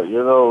hard,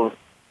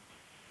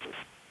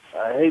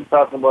 I hate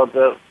talking about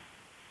that,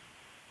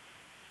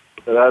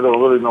 but I don't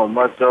really know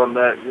much on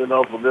that,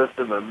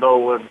 position, to know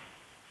when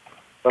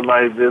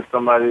somebody did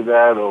somebody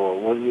that, or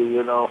when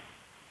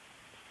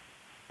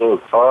So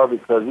it's hard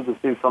because you can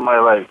see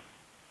somebody like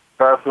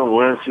Carson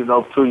Wentz,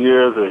 2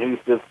 years, and he's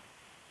just,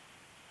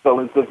 it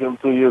only took him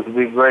 2 years to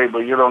be great, but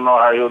you don't know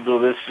how he'll do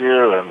this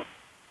year, and,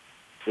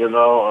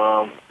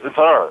 it's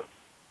hard.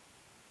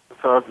 It's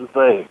hard to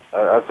say.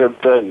 I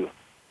couldn't tell you.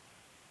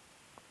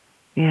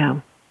 Yeah.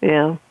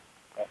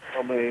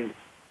 I mean,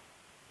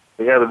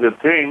 they got a good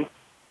team.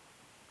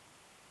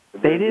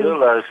 They do. Good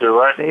last year,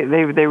 right?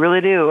 They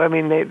really do. I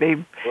mean,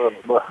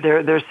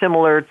 they're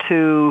similar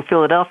to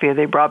Philadelphia.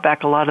 They brought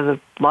back a lot of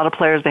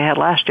players they had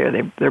last year.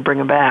 They're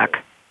bringing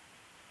back.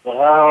 Well,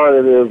 how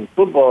hard it is.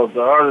 Football is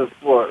the hardest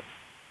sport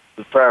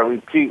to try to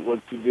repeat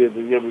what you did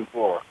the year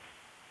before.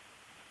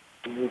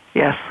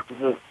 Yes. It's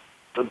just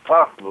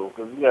impossible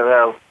because you got to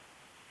have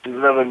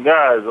 11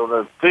 guys on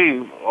the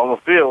team, on the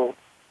field,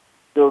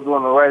 still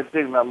doing the right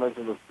thing, not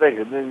making a mistake,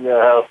 and then you got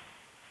to have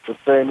the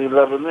same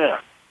 11 there.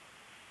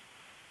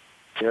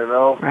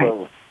 Right.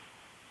 So,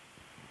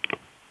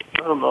 I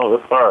don't know.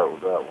 It's hard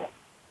with that one.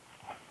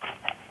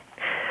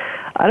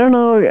 I don't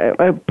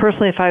know.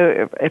 Personally, if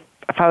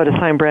I would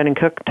assign Brandon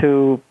Cook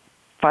to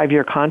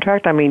 5-year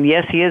contract, I mean,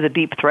 yes, he is a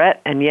deep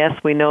threat, and yes,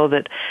 we know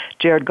that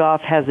Jared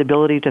Goff has the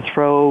ability to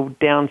throw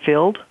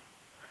downfield.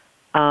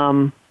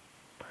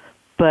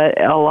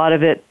 But a lot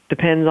of it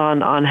depends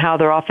on how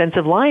their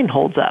offensive line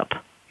holds up.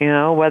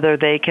 Whether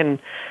they can,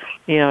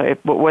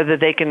 whether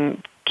they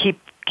can keep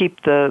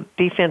the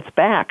defense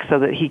back so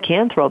that he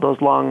can throw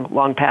those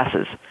long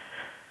passes.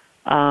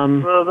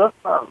 Well,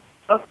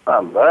 that's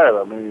not bad.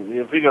 I mean,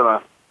 if you're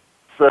gonna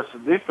stretch the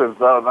defense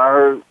out, and I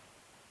heard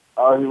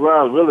he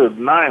runs really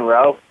 9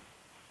 routes,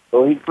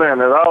 so he's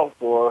playing it out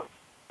for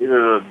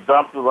either to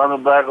dump the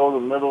running back over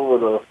the middle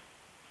with a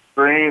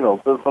screen or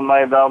put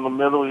somebody down the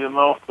middle.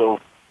 So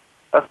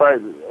that's right.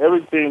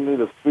 Every team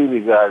needs a speedy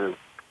guy to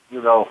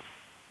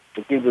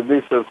keep the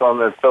defense on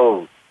their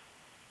toes.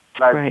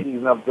 Not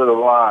easing up to the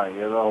line,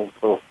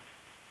 So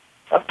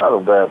that's not a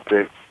bad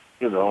pick.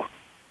 you know.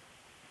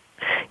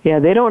 Yeah,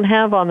 they don't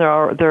have on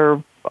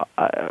their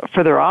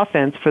for their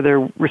offense, for their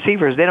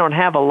receivers, they don't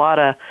have a lot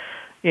of,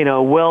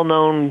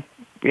 well-known,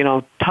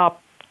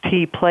 top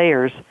T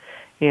players,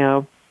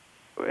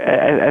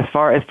 as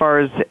far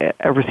as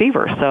a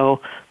receiver.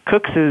 So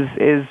Cooks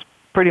is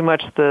pretty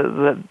much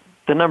the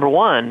number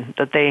one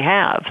that they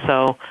have.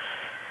 So,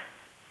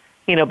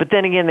 but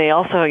then again, they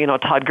also,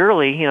 Todd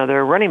Gurley,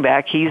 their running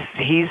back, he's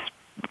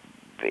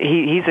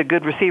a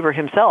good receiver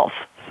himself.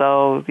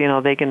 So,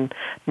 they can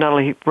not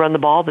only run the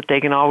ball, but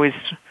they can always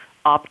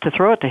opt to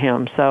throw it to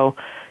him. So,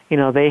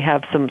 they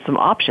have some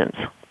options.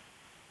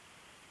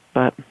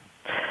 But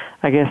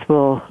I guess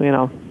time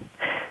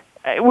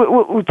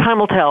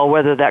will tell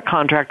whether that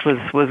contract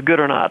was good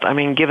or not. I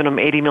mean, giving them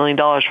 $80 million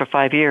for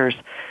 5 years,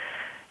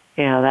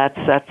 that's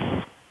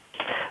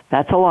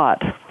a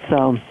lot.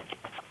 So,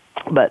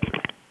 but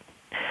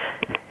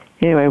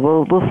anyway,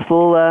 we'll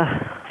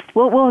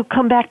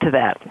come back to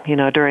that,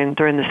 during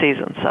the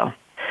season. So.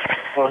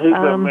 Well, he's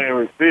the main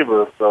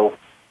receiver, so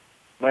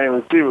main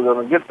receiver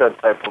going to get that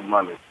type of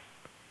money.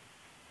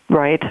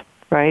 Right.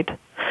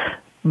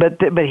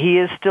 But he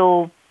is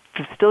still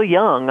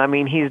young. I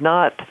mean, he's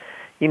not.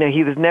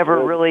 He was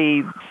never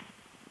really.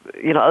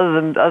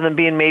 Other than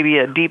being maybe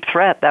a deep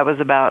threat, that was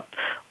about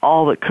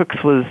all that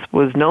Cooks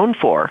was known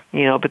for.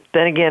 But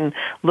then again,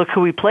 look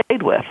who he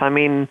played with. I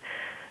mean.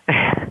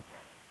 I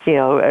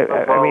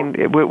mean,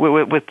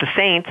 with the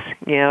Saints,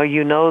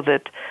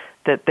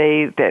 that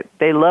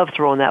they love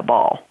throwing that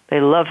ball. They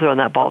love throwing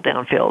that ball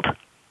downfield.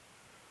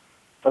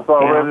 That's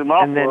all Randy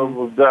Moss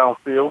was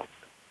downfield.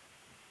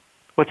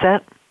 What's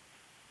that?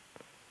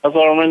 That's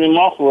all Randy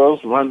Moss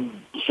was,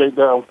 run straight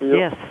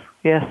downfield.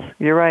 Yes,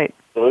 you're right.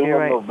 So he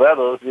wasn't no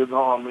better,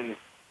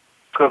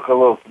 Cook a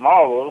little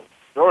smaller,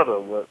 shorter,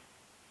 but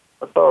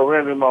that's all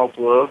Randy Moss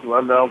was,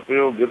 run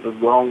downfield, get the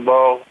long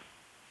ball.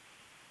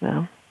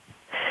 Yeah.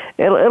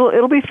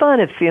 It'll be fun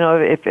if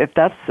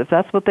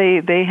that's what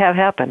they have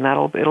happen.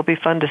 It'll be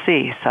fun to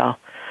see. So,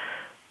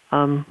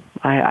 I'm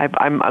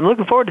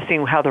looking forward to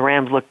seeing how the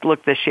Rams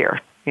look this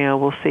year.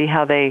 We'll see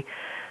how they.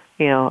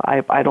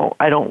 I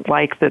don't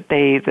like that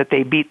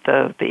they beat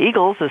the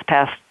Eagles this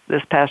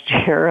past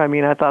year. I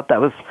mean, I think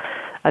that was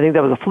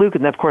a fluke,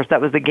 and of course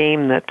that was the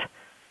game that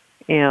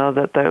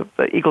that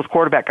the Eagles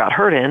quarterback got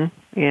hurt in.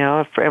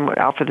 Out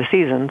for the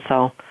season.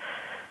 So,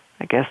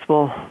 I guess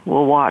we'll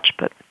watch,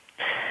 but.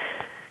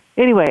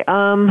 Anyway,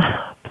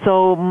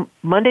 so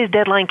Monday's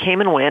deadline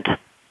came and went,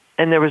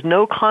 and there was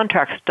no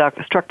contract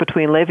struck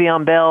between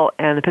Le'Veon Bell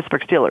and the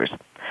Pittsburgh Steelers.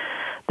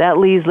 That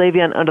leaves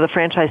Le'Veon under the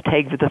franchise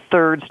tag for the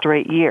third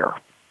straight year.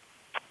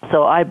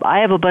 So I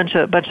have a bunch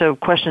of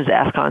questions to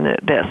ask on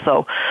this.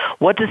 So,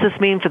 what does this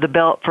mean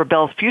for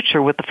Bell's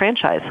future with the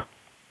franchise?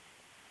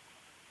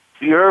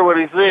 You heard what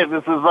he said.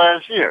 This is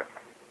last year,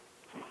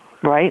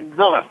 right? He's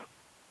done.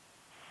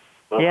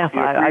 Yeah,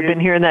 I've been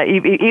hearing that.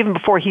 Even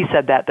before he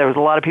said that, there was a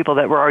lot of people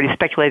that were already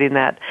speculating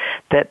that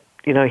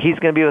he's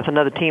going to be with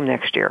another team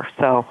next year.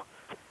 So,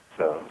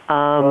 but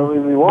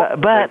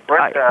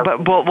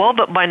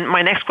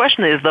my next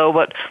question is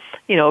though,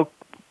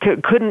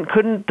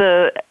 couldn't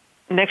the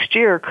next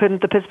year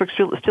couldn't the Pittsburgh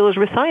Steelers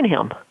resign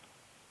him,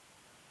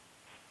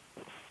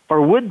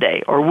 or would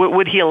they, or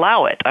would he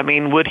allow it? I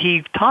mean, would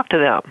he talk to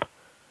them?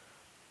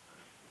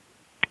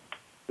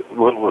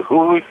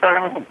 Who we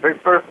signing?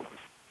 Pittsburgh.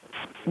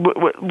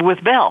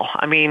 With Bell,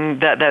 I mean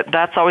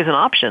that's always an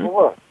option.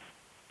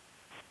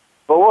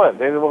 For what?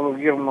 They don't want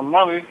to give him the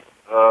money.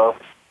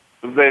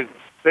 If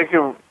they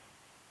can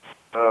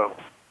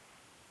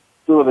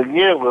do it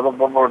again with him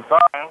one more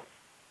time,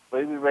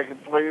 they'd be making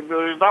 $20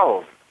 million.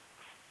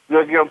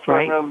 You'll give them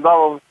 $20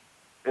 million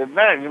in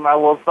that, you might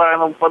well sign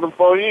them for the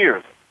 4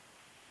 years.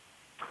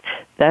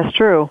 That's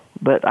true,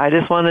 but I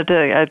just wanted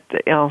to,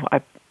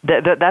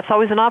 that's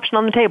always an option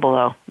on the table,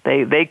 though.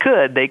 They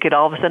could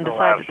all of a sudden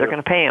decide that they're going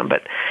to pay him,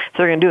 but if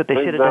they're going to do it, they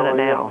should have done it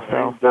now.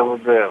 So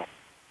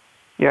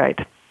you're right.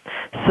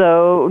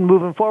 So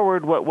moving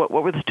forward, what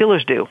would the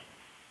Steelers do?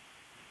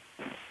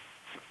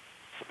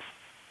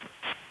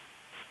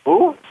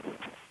 Who?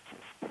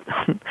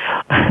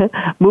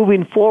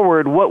 Moving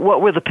forward, what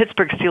will the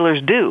Pittsburgh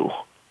Steelers do?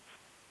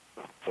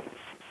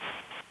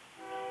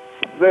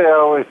 They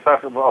always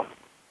talk about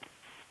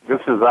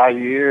this is our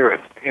year,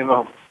 and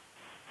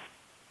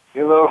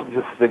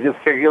they just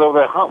can't get over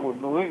that hump with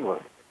New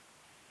England.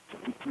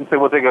 You say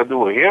what they gonna do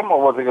with him,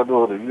 or what they gonna do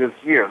with him this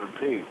year, the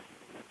team?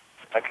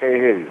 I can't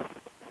hear you.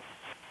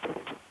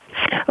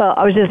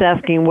 I was just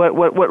asking what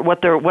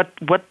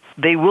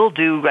they will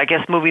do, I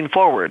guess, moving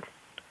forward.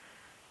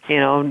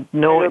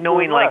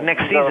 Knowing like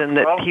next season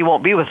that he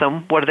won't be with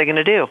them, what are they going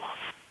to do?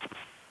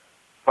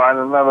 Find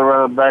another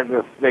running back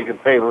that they can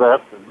pay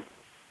less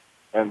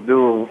and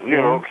do.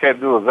 Can't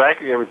do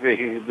exactly everything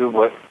he can do,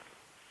 but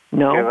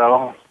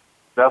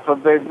that's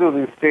what they do.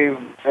 These teams,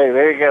 hey,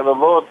 they ain't got the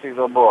loyalty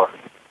no more.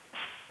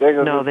 They're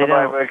gonna do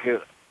somebody making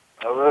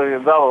 $1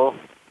 million.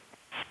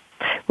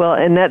 Well,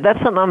 and that's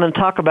something I'm going to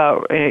talk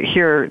about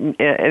here in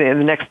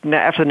the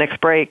after the next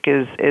break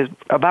is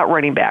about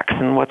running backs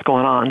and what's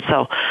going on.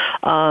 So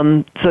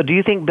So do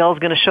you think Bell's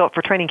going to show up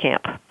for training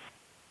camp?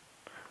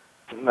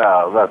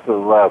 No, that's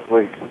last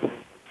week.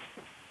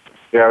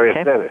 He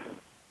already said it.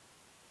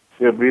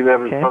 He'll be there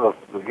before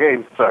the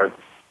game starts,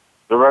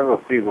 the regular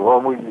season,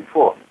 1 week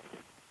before.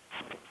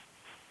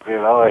 You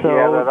know, he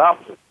had that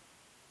option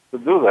to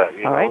do that.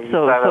 All right,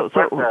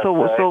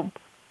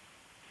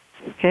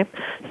 okay.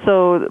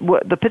 So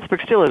the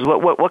Pittsburgh Steelers,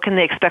 what can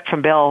they expect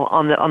from Bell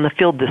on the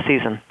field this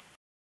season?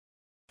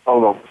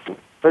 Hold on.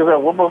 Say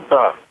that one more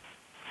time.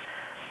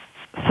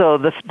 So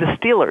the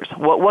Steelers,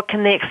 what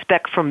can they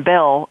expect from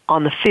Bell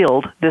on the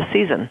field this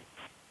season?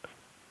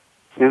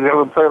 He's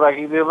going to play like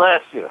he did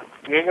last year.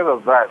 He ain't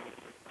going to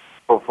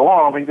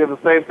perform. He did the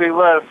same thing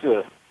last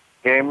year.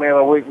 Came in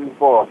a week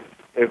before.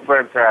 They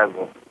franchised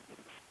him.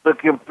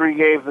 Took him 3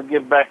 games to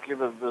get back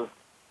into the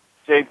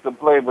shape to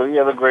play, but he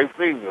had a great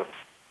season.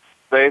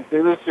 Same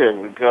thing this year,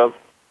 because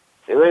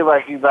it ain't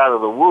like he's out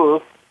of the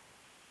woods.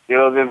 You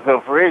know, then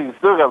so for him, you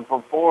still got to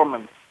perform,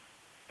 and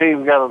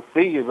teams got to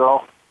see, you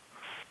know.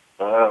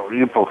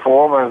 You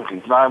perform, and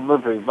he's not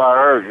limping, he's not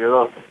hurt, you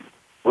know.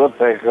 We'll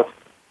take him.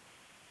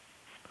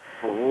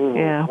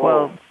 Yeah,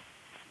 well,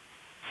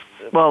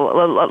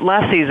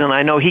 last season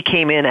I know he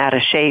came in out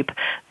of shape.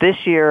 This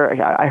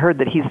year I heard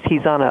that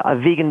he's on a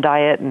vegan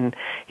diet, and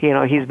you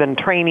know he's been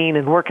training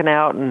and working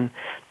out, and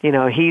you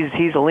know he's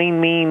a lean,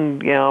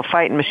 mean, you know,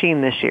 fighting machine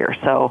this year.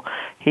 So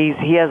he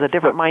has a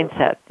different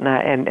mindset,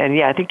 and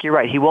yeah, I think you're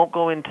right. He won't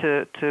go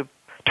into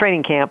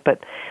training camp,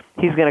 but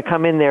he's going to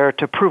come in there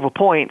to prove a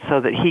point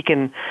so that he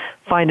can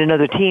find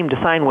another team to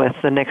sign with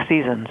the next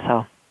season.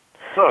 So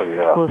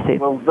yeah, we'll see.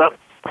 Well,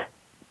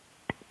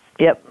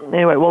 Yep.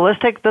 Anyway, well, let's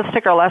take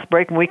our last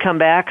break. When we come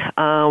back,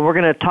 we're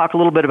going to talk a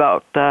little bit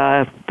about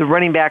the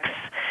running backs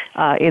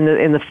in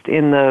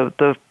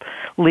the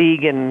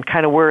league and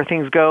kind of where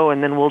things go,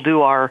 and then we'll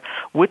do our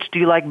which do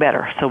you like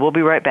better. So we'll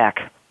be right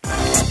back.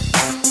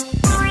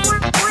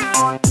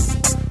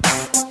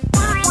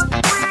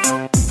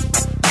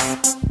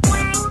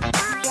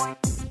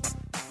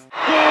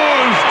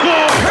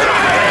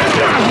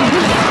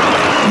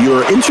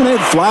 Your internet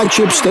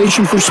flagship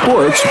station for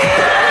sports.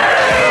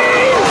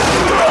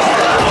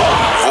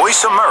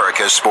 Voice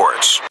America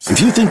Sports.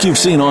 If you think you've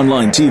seen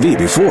online TV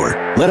before,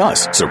 let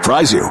us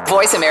surprise you.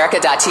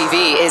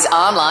 VoiceAmerica.tv is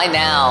online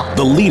now.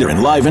 The leader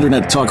in live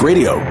internet talk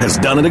radio has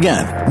done it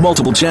again.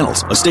 Multiple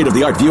channels, a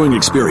state-of-the-art viewing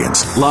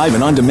experience, live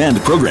and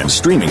on-demand programs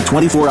streaming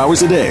 24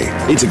 hours a day.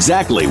 It's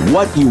exactly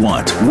what you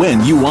want,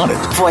 when you want it.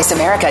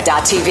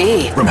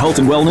 VoiceAmerica.tv. From health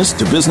and wellness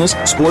to business,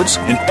 sports,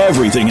 and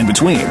everything in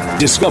between.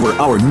 Discover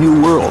our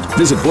new world.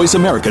 Visit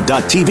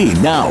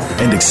VoiceAmerica.tv now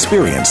and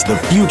experience the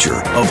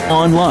future of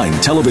online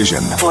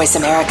television.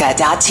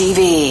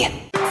 VoiceAmerica.tv.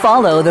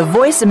 Follow the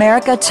Voice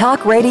America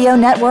Talk Radio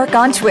Network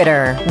on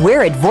Twitter.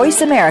 We're at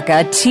Voice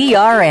America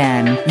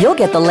TRN. You'll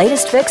get the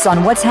latest fix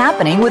on what's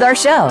happening with our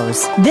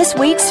shows, this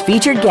week's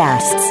featured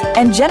guests,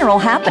 and general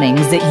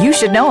happenings that you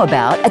should know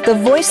about at the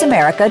Voice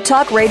America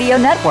Talk Radio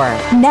Network.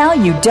 Now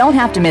you don't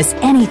have to miss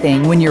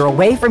anything when you're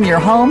away from your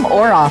home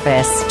or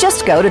office.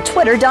 Just go to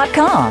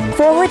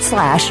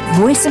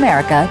twitter.com/Voice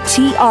America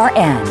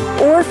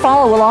TRN or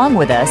follow along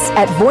with us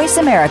at Voice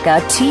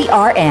America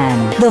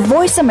TRN, the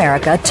Voice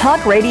America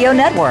Talk Radio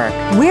Network.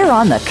 We're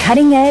on the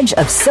cutting edge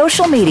of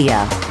social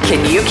media.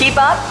 Can you keep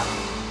up?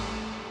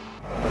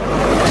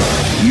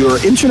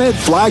 Your internet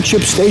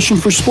flagship station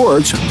for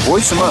sports,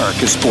 Voice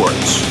America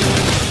Sports.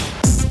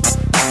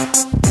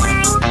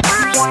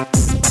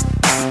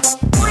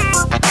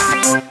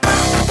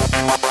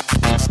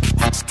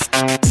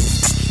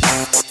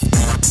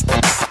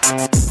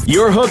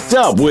 You're hooked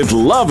up with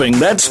Loving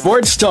That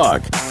Sports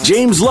Talk.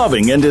 James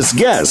Loving and his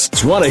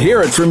guests want to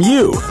hear it from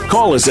you.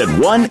 Call us at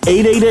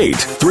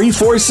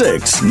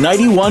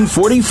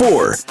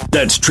 1-888-346-9144.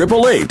 That's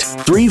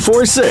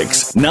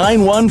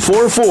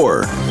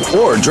 888-346-9144.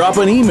 Or drop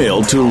an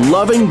email to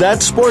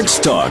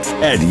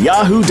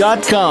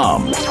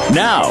lovingthatsportstalk@yahoo.com.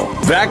 Now,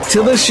 back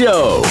to the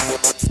show.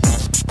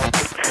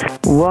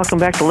 Welcome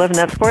back to Loving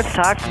That Sports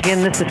Talk.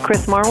 Again, this is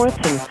Chris Marwitz,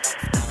 and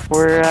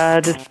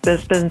we're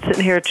just been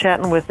sitting here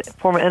chatting with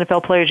former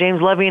NFL player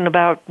James Loving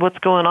about what's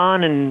going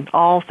on in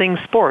all things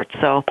sports.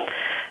 So,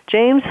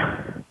 James,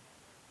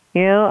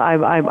 you know,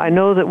 I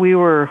know that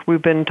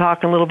we've been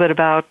talking a little bit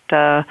about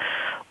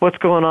what's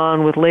going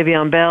on with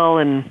Le'Veon Bell,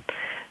 and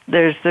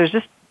there's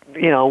just,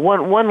 you know,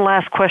 one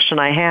last question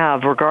I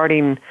have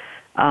regarding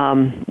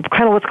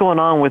kind of what's going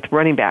on with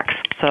running backs.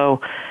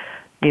 So,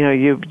 you know,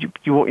 you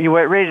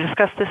ready to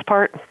discuss this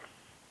part?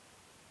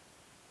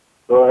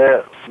 Go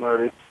ahead,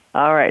 Marty.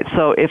 All right,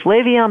 so if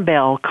Le'Veon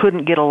Bell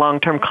couldn't get a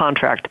long-term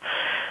contract,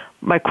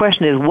 my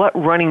question is, what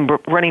running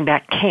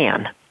back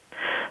can?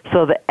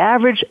 So the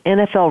average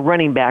NFL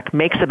running back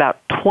makes about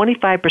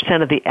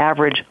 25% of the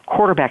average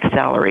quarterback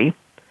salary,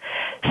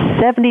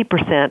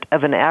 70%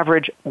 of an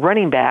average wide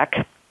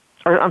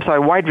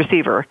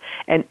receiver,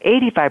 and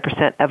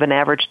 85% of an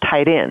average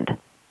tight end.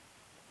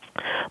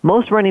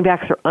 most running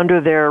backs are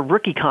under their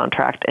rookie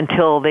contract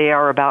until they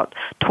are about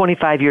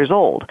 25 years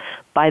old.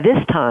 By this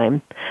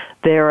time,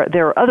 there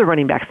are other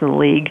running backs in the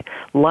league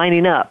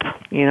lining up.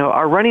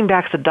 Are running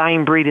backs a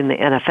dying breed in the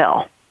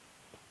NFL?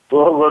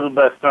 Well, running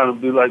backs kind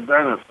of be like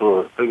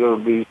dinosaurs. They're going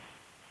to be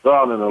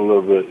gone in a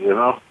little bit,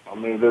 I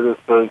mean, they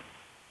just take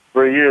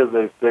 3 years,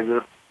 they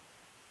figure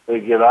they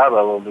get out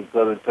of them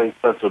because it takes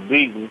such a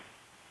beating.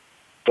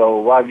 So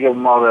why give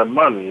them all that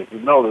money? If you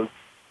notice,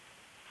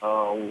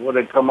 when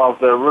they come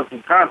off their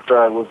rookie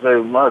contract, which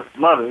ain't much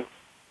money,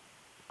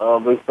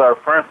 they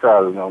start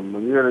franchising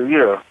them year to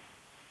year.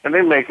 And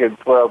they make it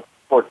 $12,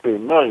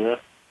 $14 million,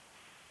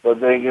 but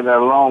they ain't getting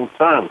that long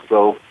term.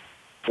 So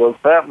what's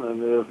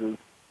happening is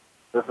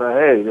they're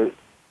saying, hey,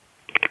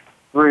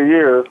 3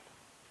 years,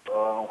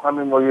 how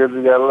many more years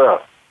you got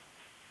left?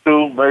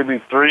 2,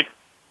 maybe 3.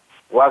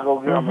 Why go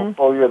get him a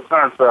 4-year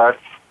contract?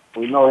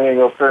 We know he ain't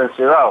going to finish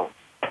it out,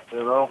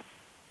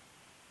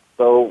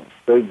 So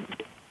they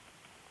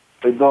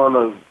doing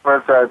a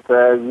franchise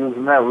tag,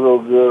 using that real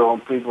good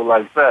on people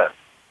like that,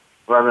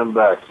 running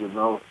backs,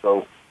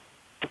 So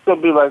it's going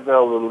to be like that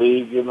over the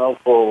league,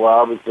 for a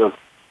while because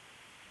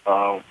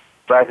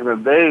back in the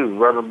day,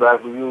 running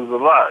backs were used a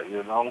lot,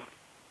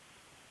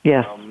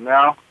 Yes.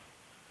 Now,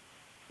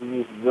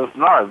 it's just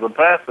not. It's a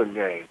passing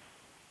game.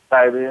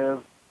 Tight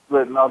ends,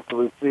 splitting out the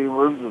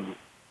receivers, and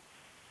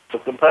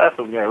it's a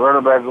passing game.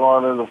 Running back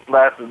going in the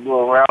flats and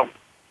doing routes,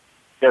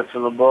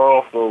 catching the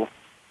ball. So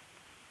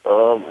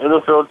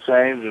it'll still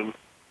change, and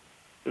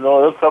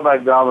it'll come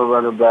back down to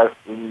running backs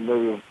in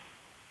maybe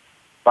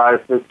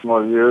 5, 6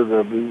 more years.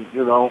 It'll be,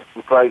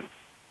 it's like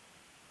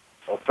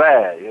a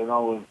fad,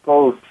 with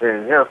clothes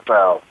change,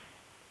 hairstyles.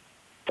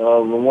 The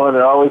one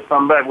that always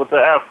come back with the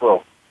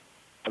afro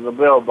and the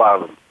bell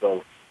bottom.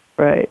 So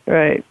right.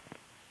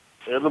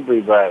 It'll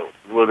be back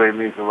where they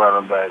need to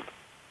running back.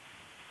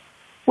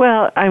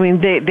 Well, I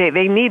mean,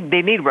 they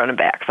need running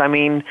backs. I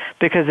mean,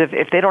 because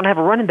if they don't have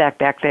a running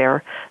back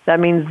there, that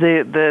means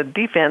the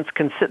defense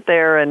can sit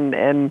there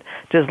and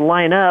just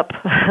line up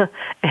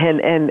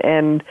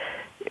and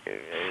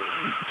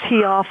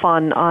tee off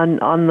on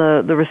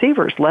the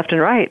receivers left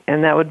and right,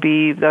 and that would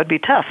be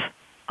tough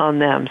on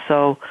them.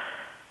 So,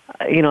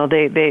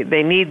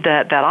 they need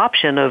that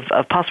option of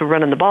possibly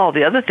running the ball.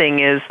 The other thing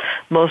is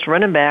most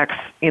running backs,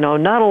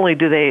 not only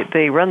do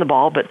they run the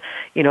ball, but,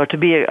 to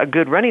be a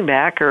good running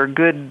back or a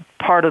good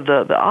part of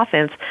the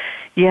offense,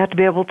 you have to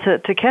be able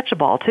to catch a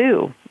ball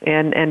too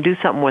and do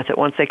something with it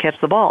once they catch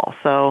the ball.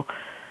 So,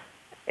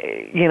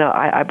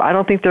 I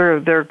don't think they're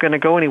going to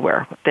go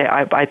anywhere.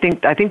 I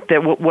think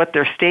that what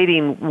they're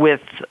stating with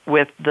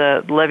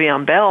the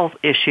Le'Veon Bell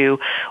issue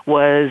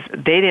was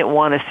they didn't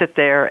want to sit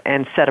there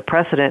and set a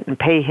precedent and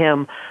pay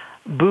him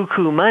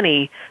buku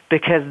money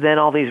because then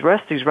all these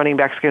rest of these running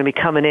backs are going to be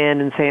coming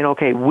in and saying,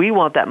 okay, we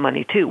want that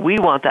money too. We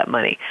want that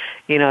money.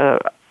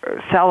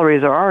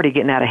 Salaries are already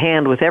getting out of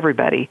hand with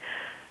everybody.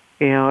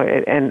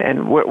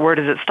 And where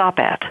does it stop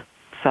at?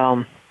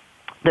 So.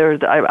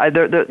 There's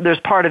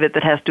part of it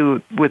that has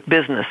to do with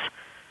business,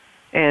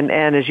 and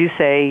as you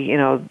say,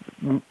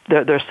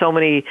 there's so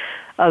many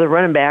other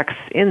running backs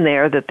in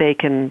there that they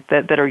can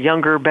that are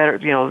younger, better,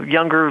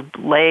 younger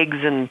legs,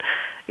 and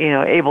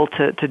able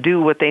to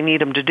do what they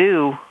need them to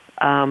do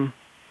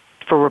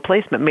for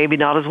replacement. Maybe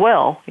not as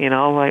well,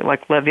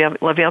 like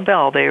Le'Veon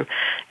Bell.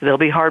 They'll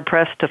be hard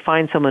pressed to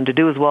find someone to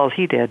do as well as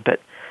he did, but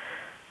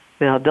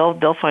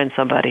they'll find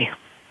somebody.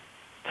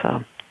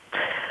 So.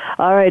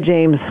 All right,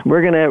 James,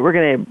 we're gonna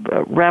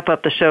wrap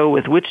up the show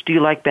with which do you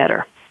like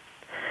better?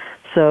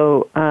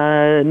 So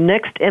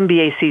next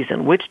NBA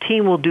season, which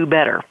team will do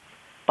better,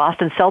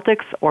 Boston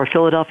Celtics or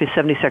Philadelphia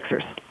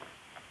 76ers?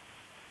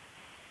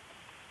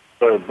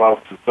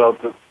 Boston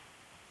Celtics.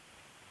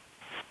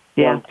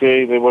 Yeah.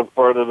 Okay, they went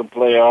further to the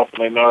playoffs,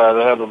 and they know how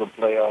to handle the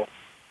playoffs.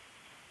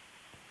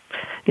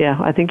 Yeah,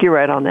 I think you're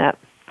right on that.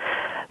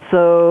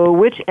 So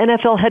which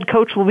NFL head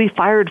coach will be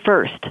fired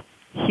first?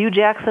 Hugh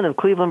Jackson of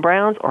Cleveland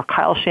Browns or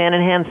Kyle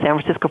Shanahan, San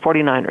Francisco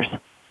 49ers?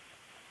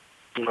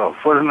 No,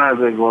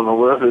 49ers ain't going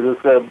nowhere. They just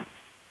had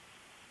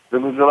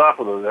Jimmy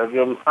Garoppolo. They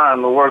give him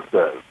time to work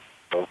that.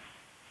 So,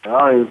 I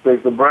don't even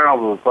think the Browns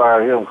will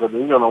fire him because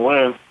he's going to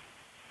win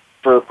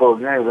 3 or 4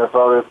 games. That's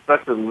all they're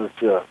expecting this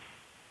year.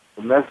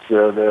 The next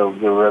year, they'll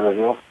get rid of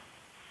him.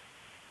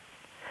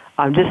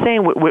 I'm just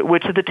saying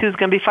which of the two is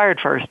going to be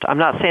fired first. I'm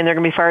not saying they're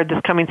going to be fired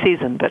this coming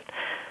season, but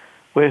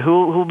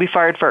who will be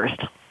fired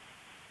first?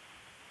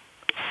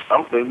 I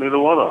don't think neither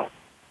one of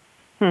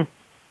them.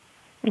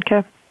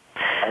 Okay.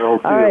 All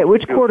right.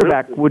 Which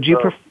quarterback would you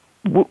prefer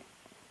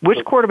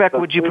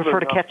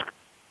to catch?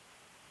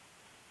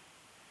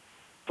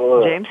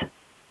 James,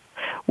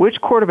 which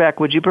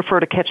quarterback would you prefer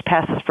to catch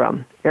passes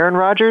from? Aaron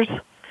Rodgers,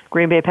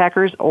 Green Bay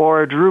Packers,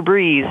 or Drew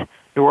Brees,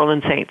 New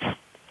Orleans Saints?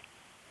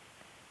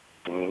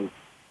 Drew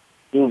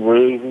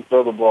Brees, he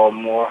throw the ball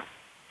more,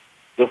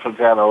 different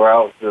kind of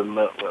routes than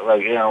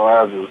like Aaron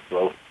Rodgers.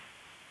 So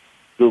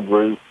Drew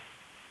Brees.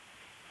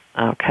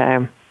 Okay.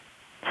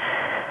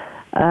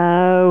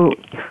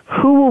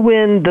 Who will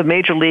win the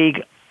Major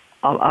League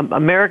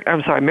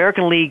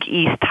American League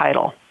East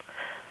title?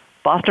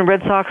 Boston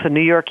Red Sox and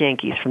New York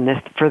Yankees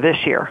for this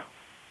year?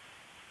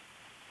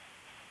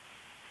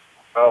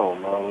 Oh,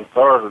 no, it's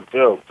hard to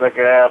tell.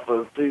 Second half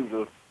of the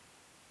season,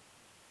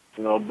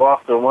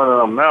 Boston winning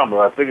them now, but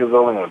I think it's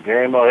only a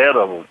game ahead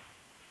of them.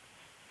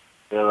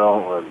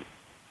 And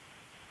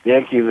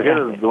Yankees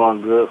hitters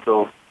doing good,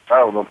 so I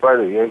don't know,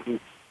 probably the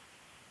Yankees.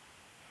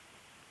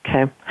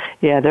 Okay,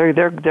 yeah, they're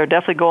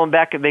definitely going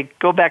back, and they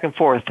go back and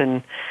forth,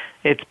 and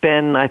it's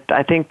been I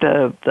think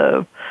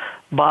the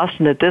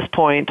Boston at this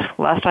point,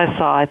 last I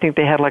saw, I think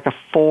they had like a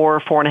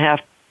 4.5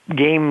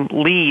 game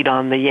lead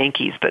on the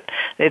Yankees, but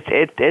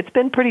it's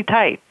been pretty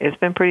tight. It's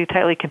been pretty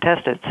tightly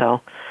contested,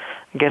 so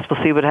I guess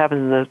we'll see what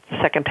happens in the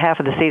second half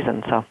of the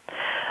season. So,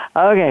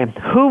 okay,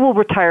 who will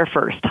retire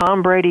first?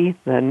 Tom Brady,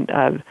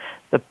 the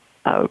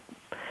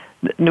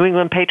New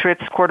England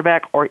Patriots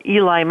quarterback, or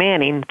Eli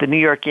Manning, the New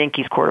York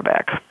Yankees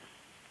quarterback?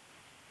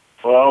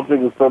 Well, I don't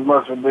think it's so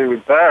much to be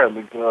retired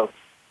because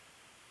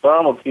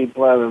Tom will keep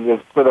playing and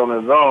just quit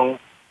on his own.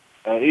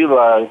 And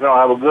Eli, if they don't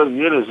have a good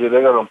year this year,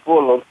 they're going to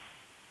pull him,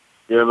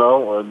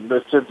 and they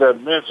sit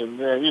that bench, and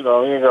then, he ain't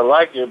going to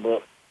like it,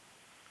 but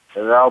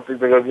and I don't think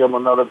they're going to give him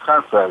another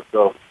contract.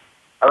 So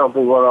I don't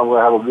think one of them will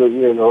have a good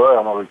year and go,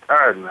 I'm going to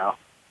retire now.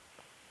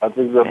 I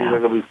think they're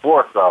going to be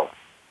forced out.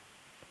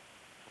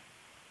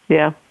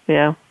 Yeah.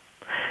 Yeah,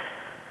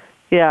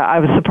 I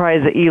was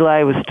surprised that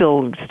Eli was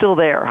still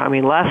there. I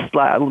mean,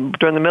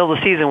 during the middle of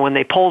the season when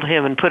they pulled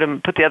him and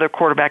put the other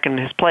quarterback in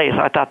his place,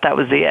 I thought that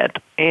was the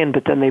end.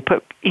 But then they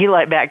put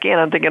Eli back in.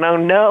 I'm thinking, oh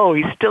no,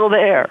 he's still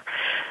there.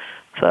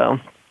 So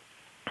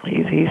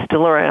he's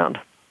still around.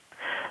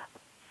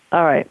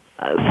 All right.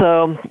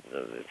 So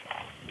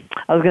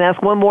I was going to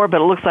ask one more,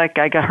 but it looks like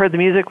I heard the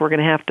music. We're going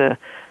to have to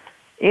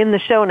end the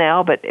show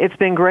now, but it's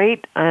been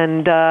great,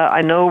 and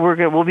I know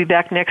we'll be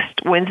back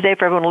next Wednesday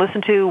for everyone to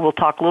listen to. We'll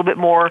talk a little bit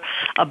more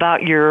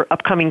about your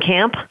upcoming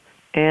camp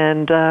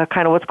and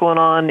kind of what's going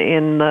on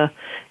in the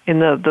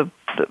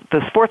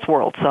sports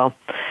world. So,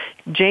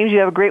 James, you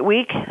have a great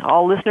week.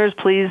 All listeners,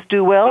 please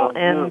do well,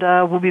 and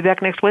we'll be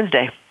back next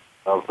Wednesday.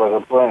 Sounds like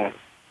a plan.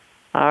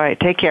 All right,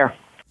 take care.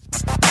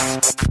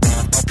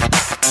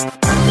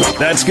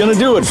 That's going to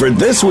do it for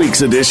this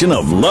week's edition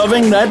of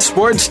Loving That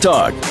Sports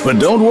Talk. But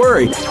don't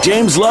worry,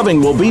 James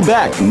Loving will be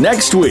back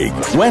next week,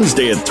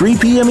 Wednesday at 3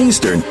 p.m.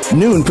 Eastern,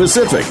 noon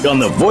Pacific, on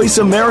the Voice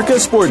America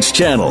Sports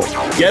Channel.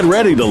 Get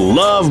ready to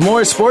love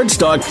more sports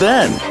talk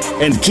then.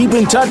 And keep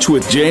in touch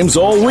with James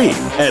all week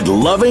at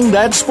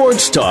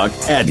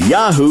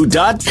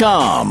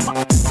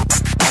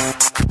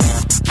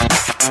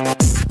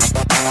lovingthatsportstalk@yahoo.com.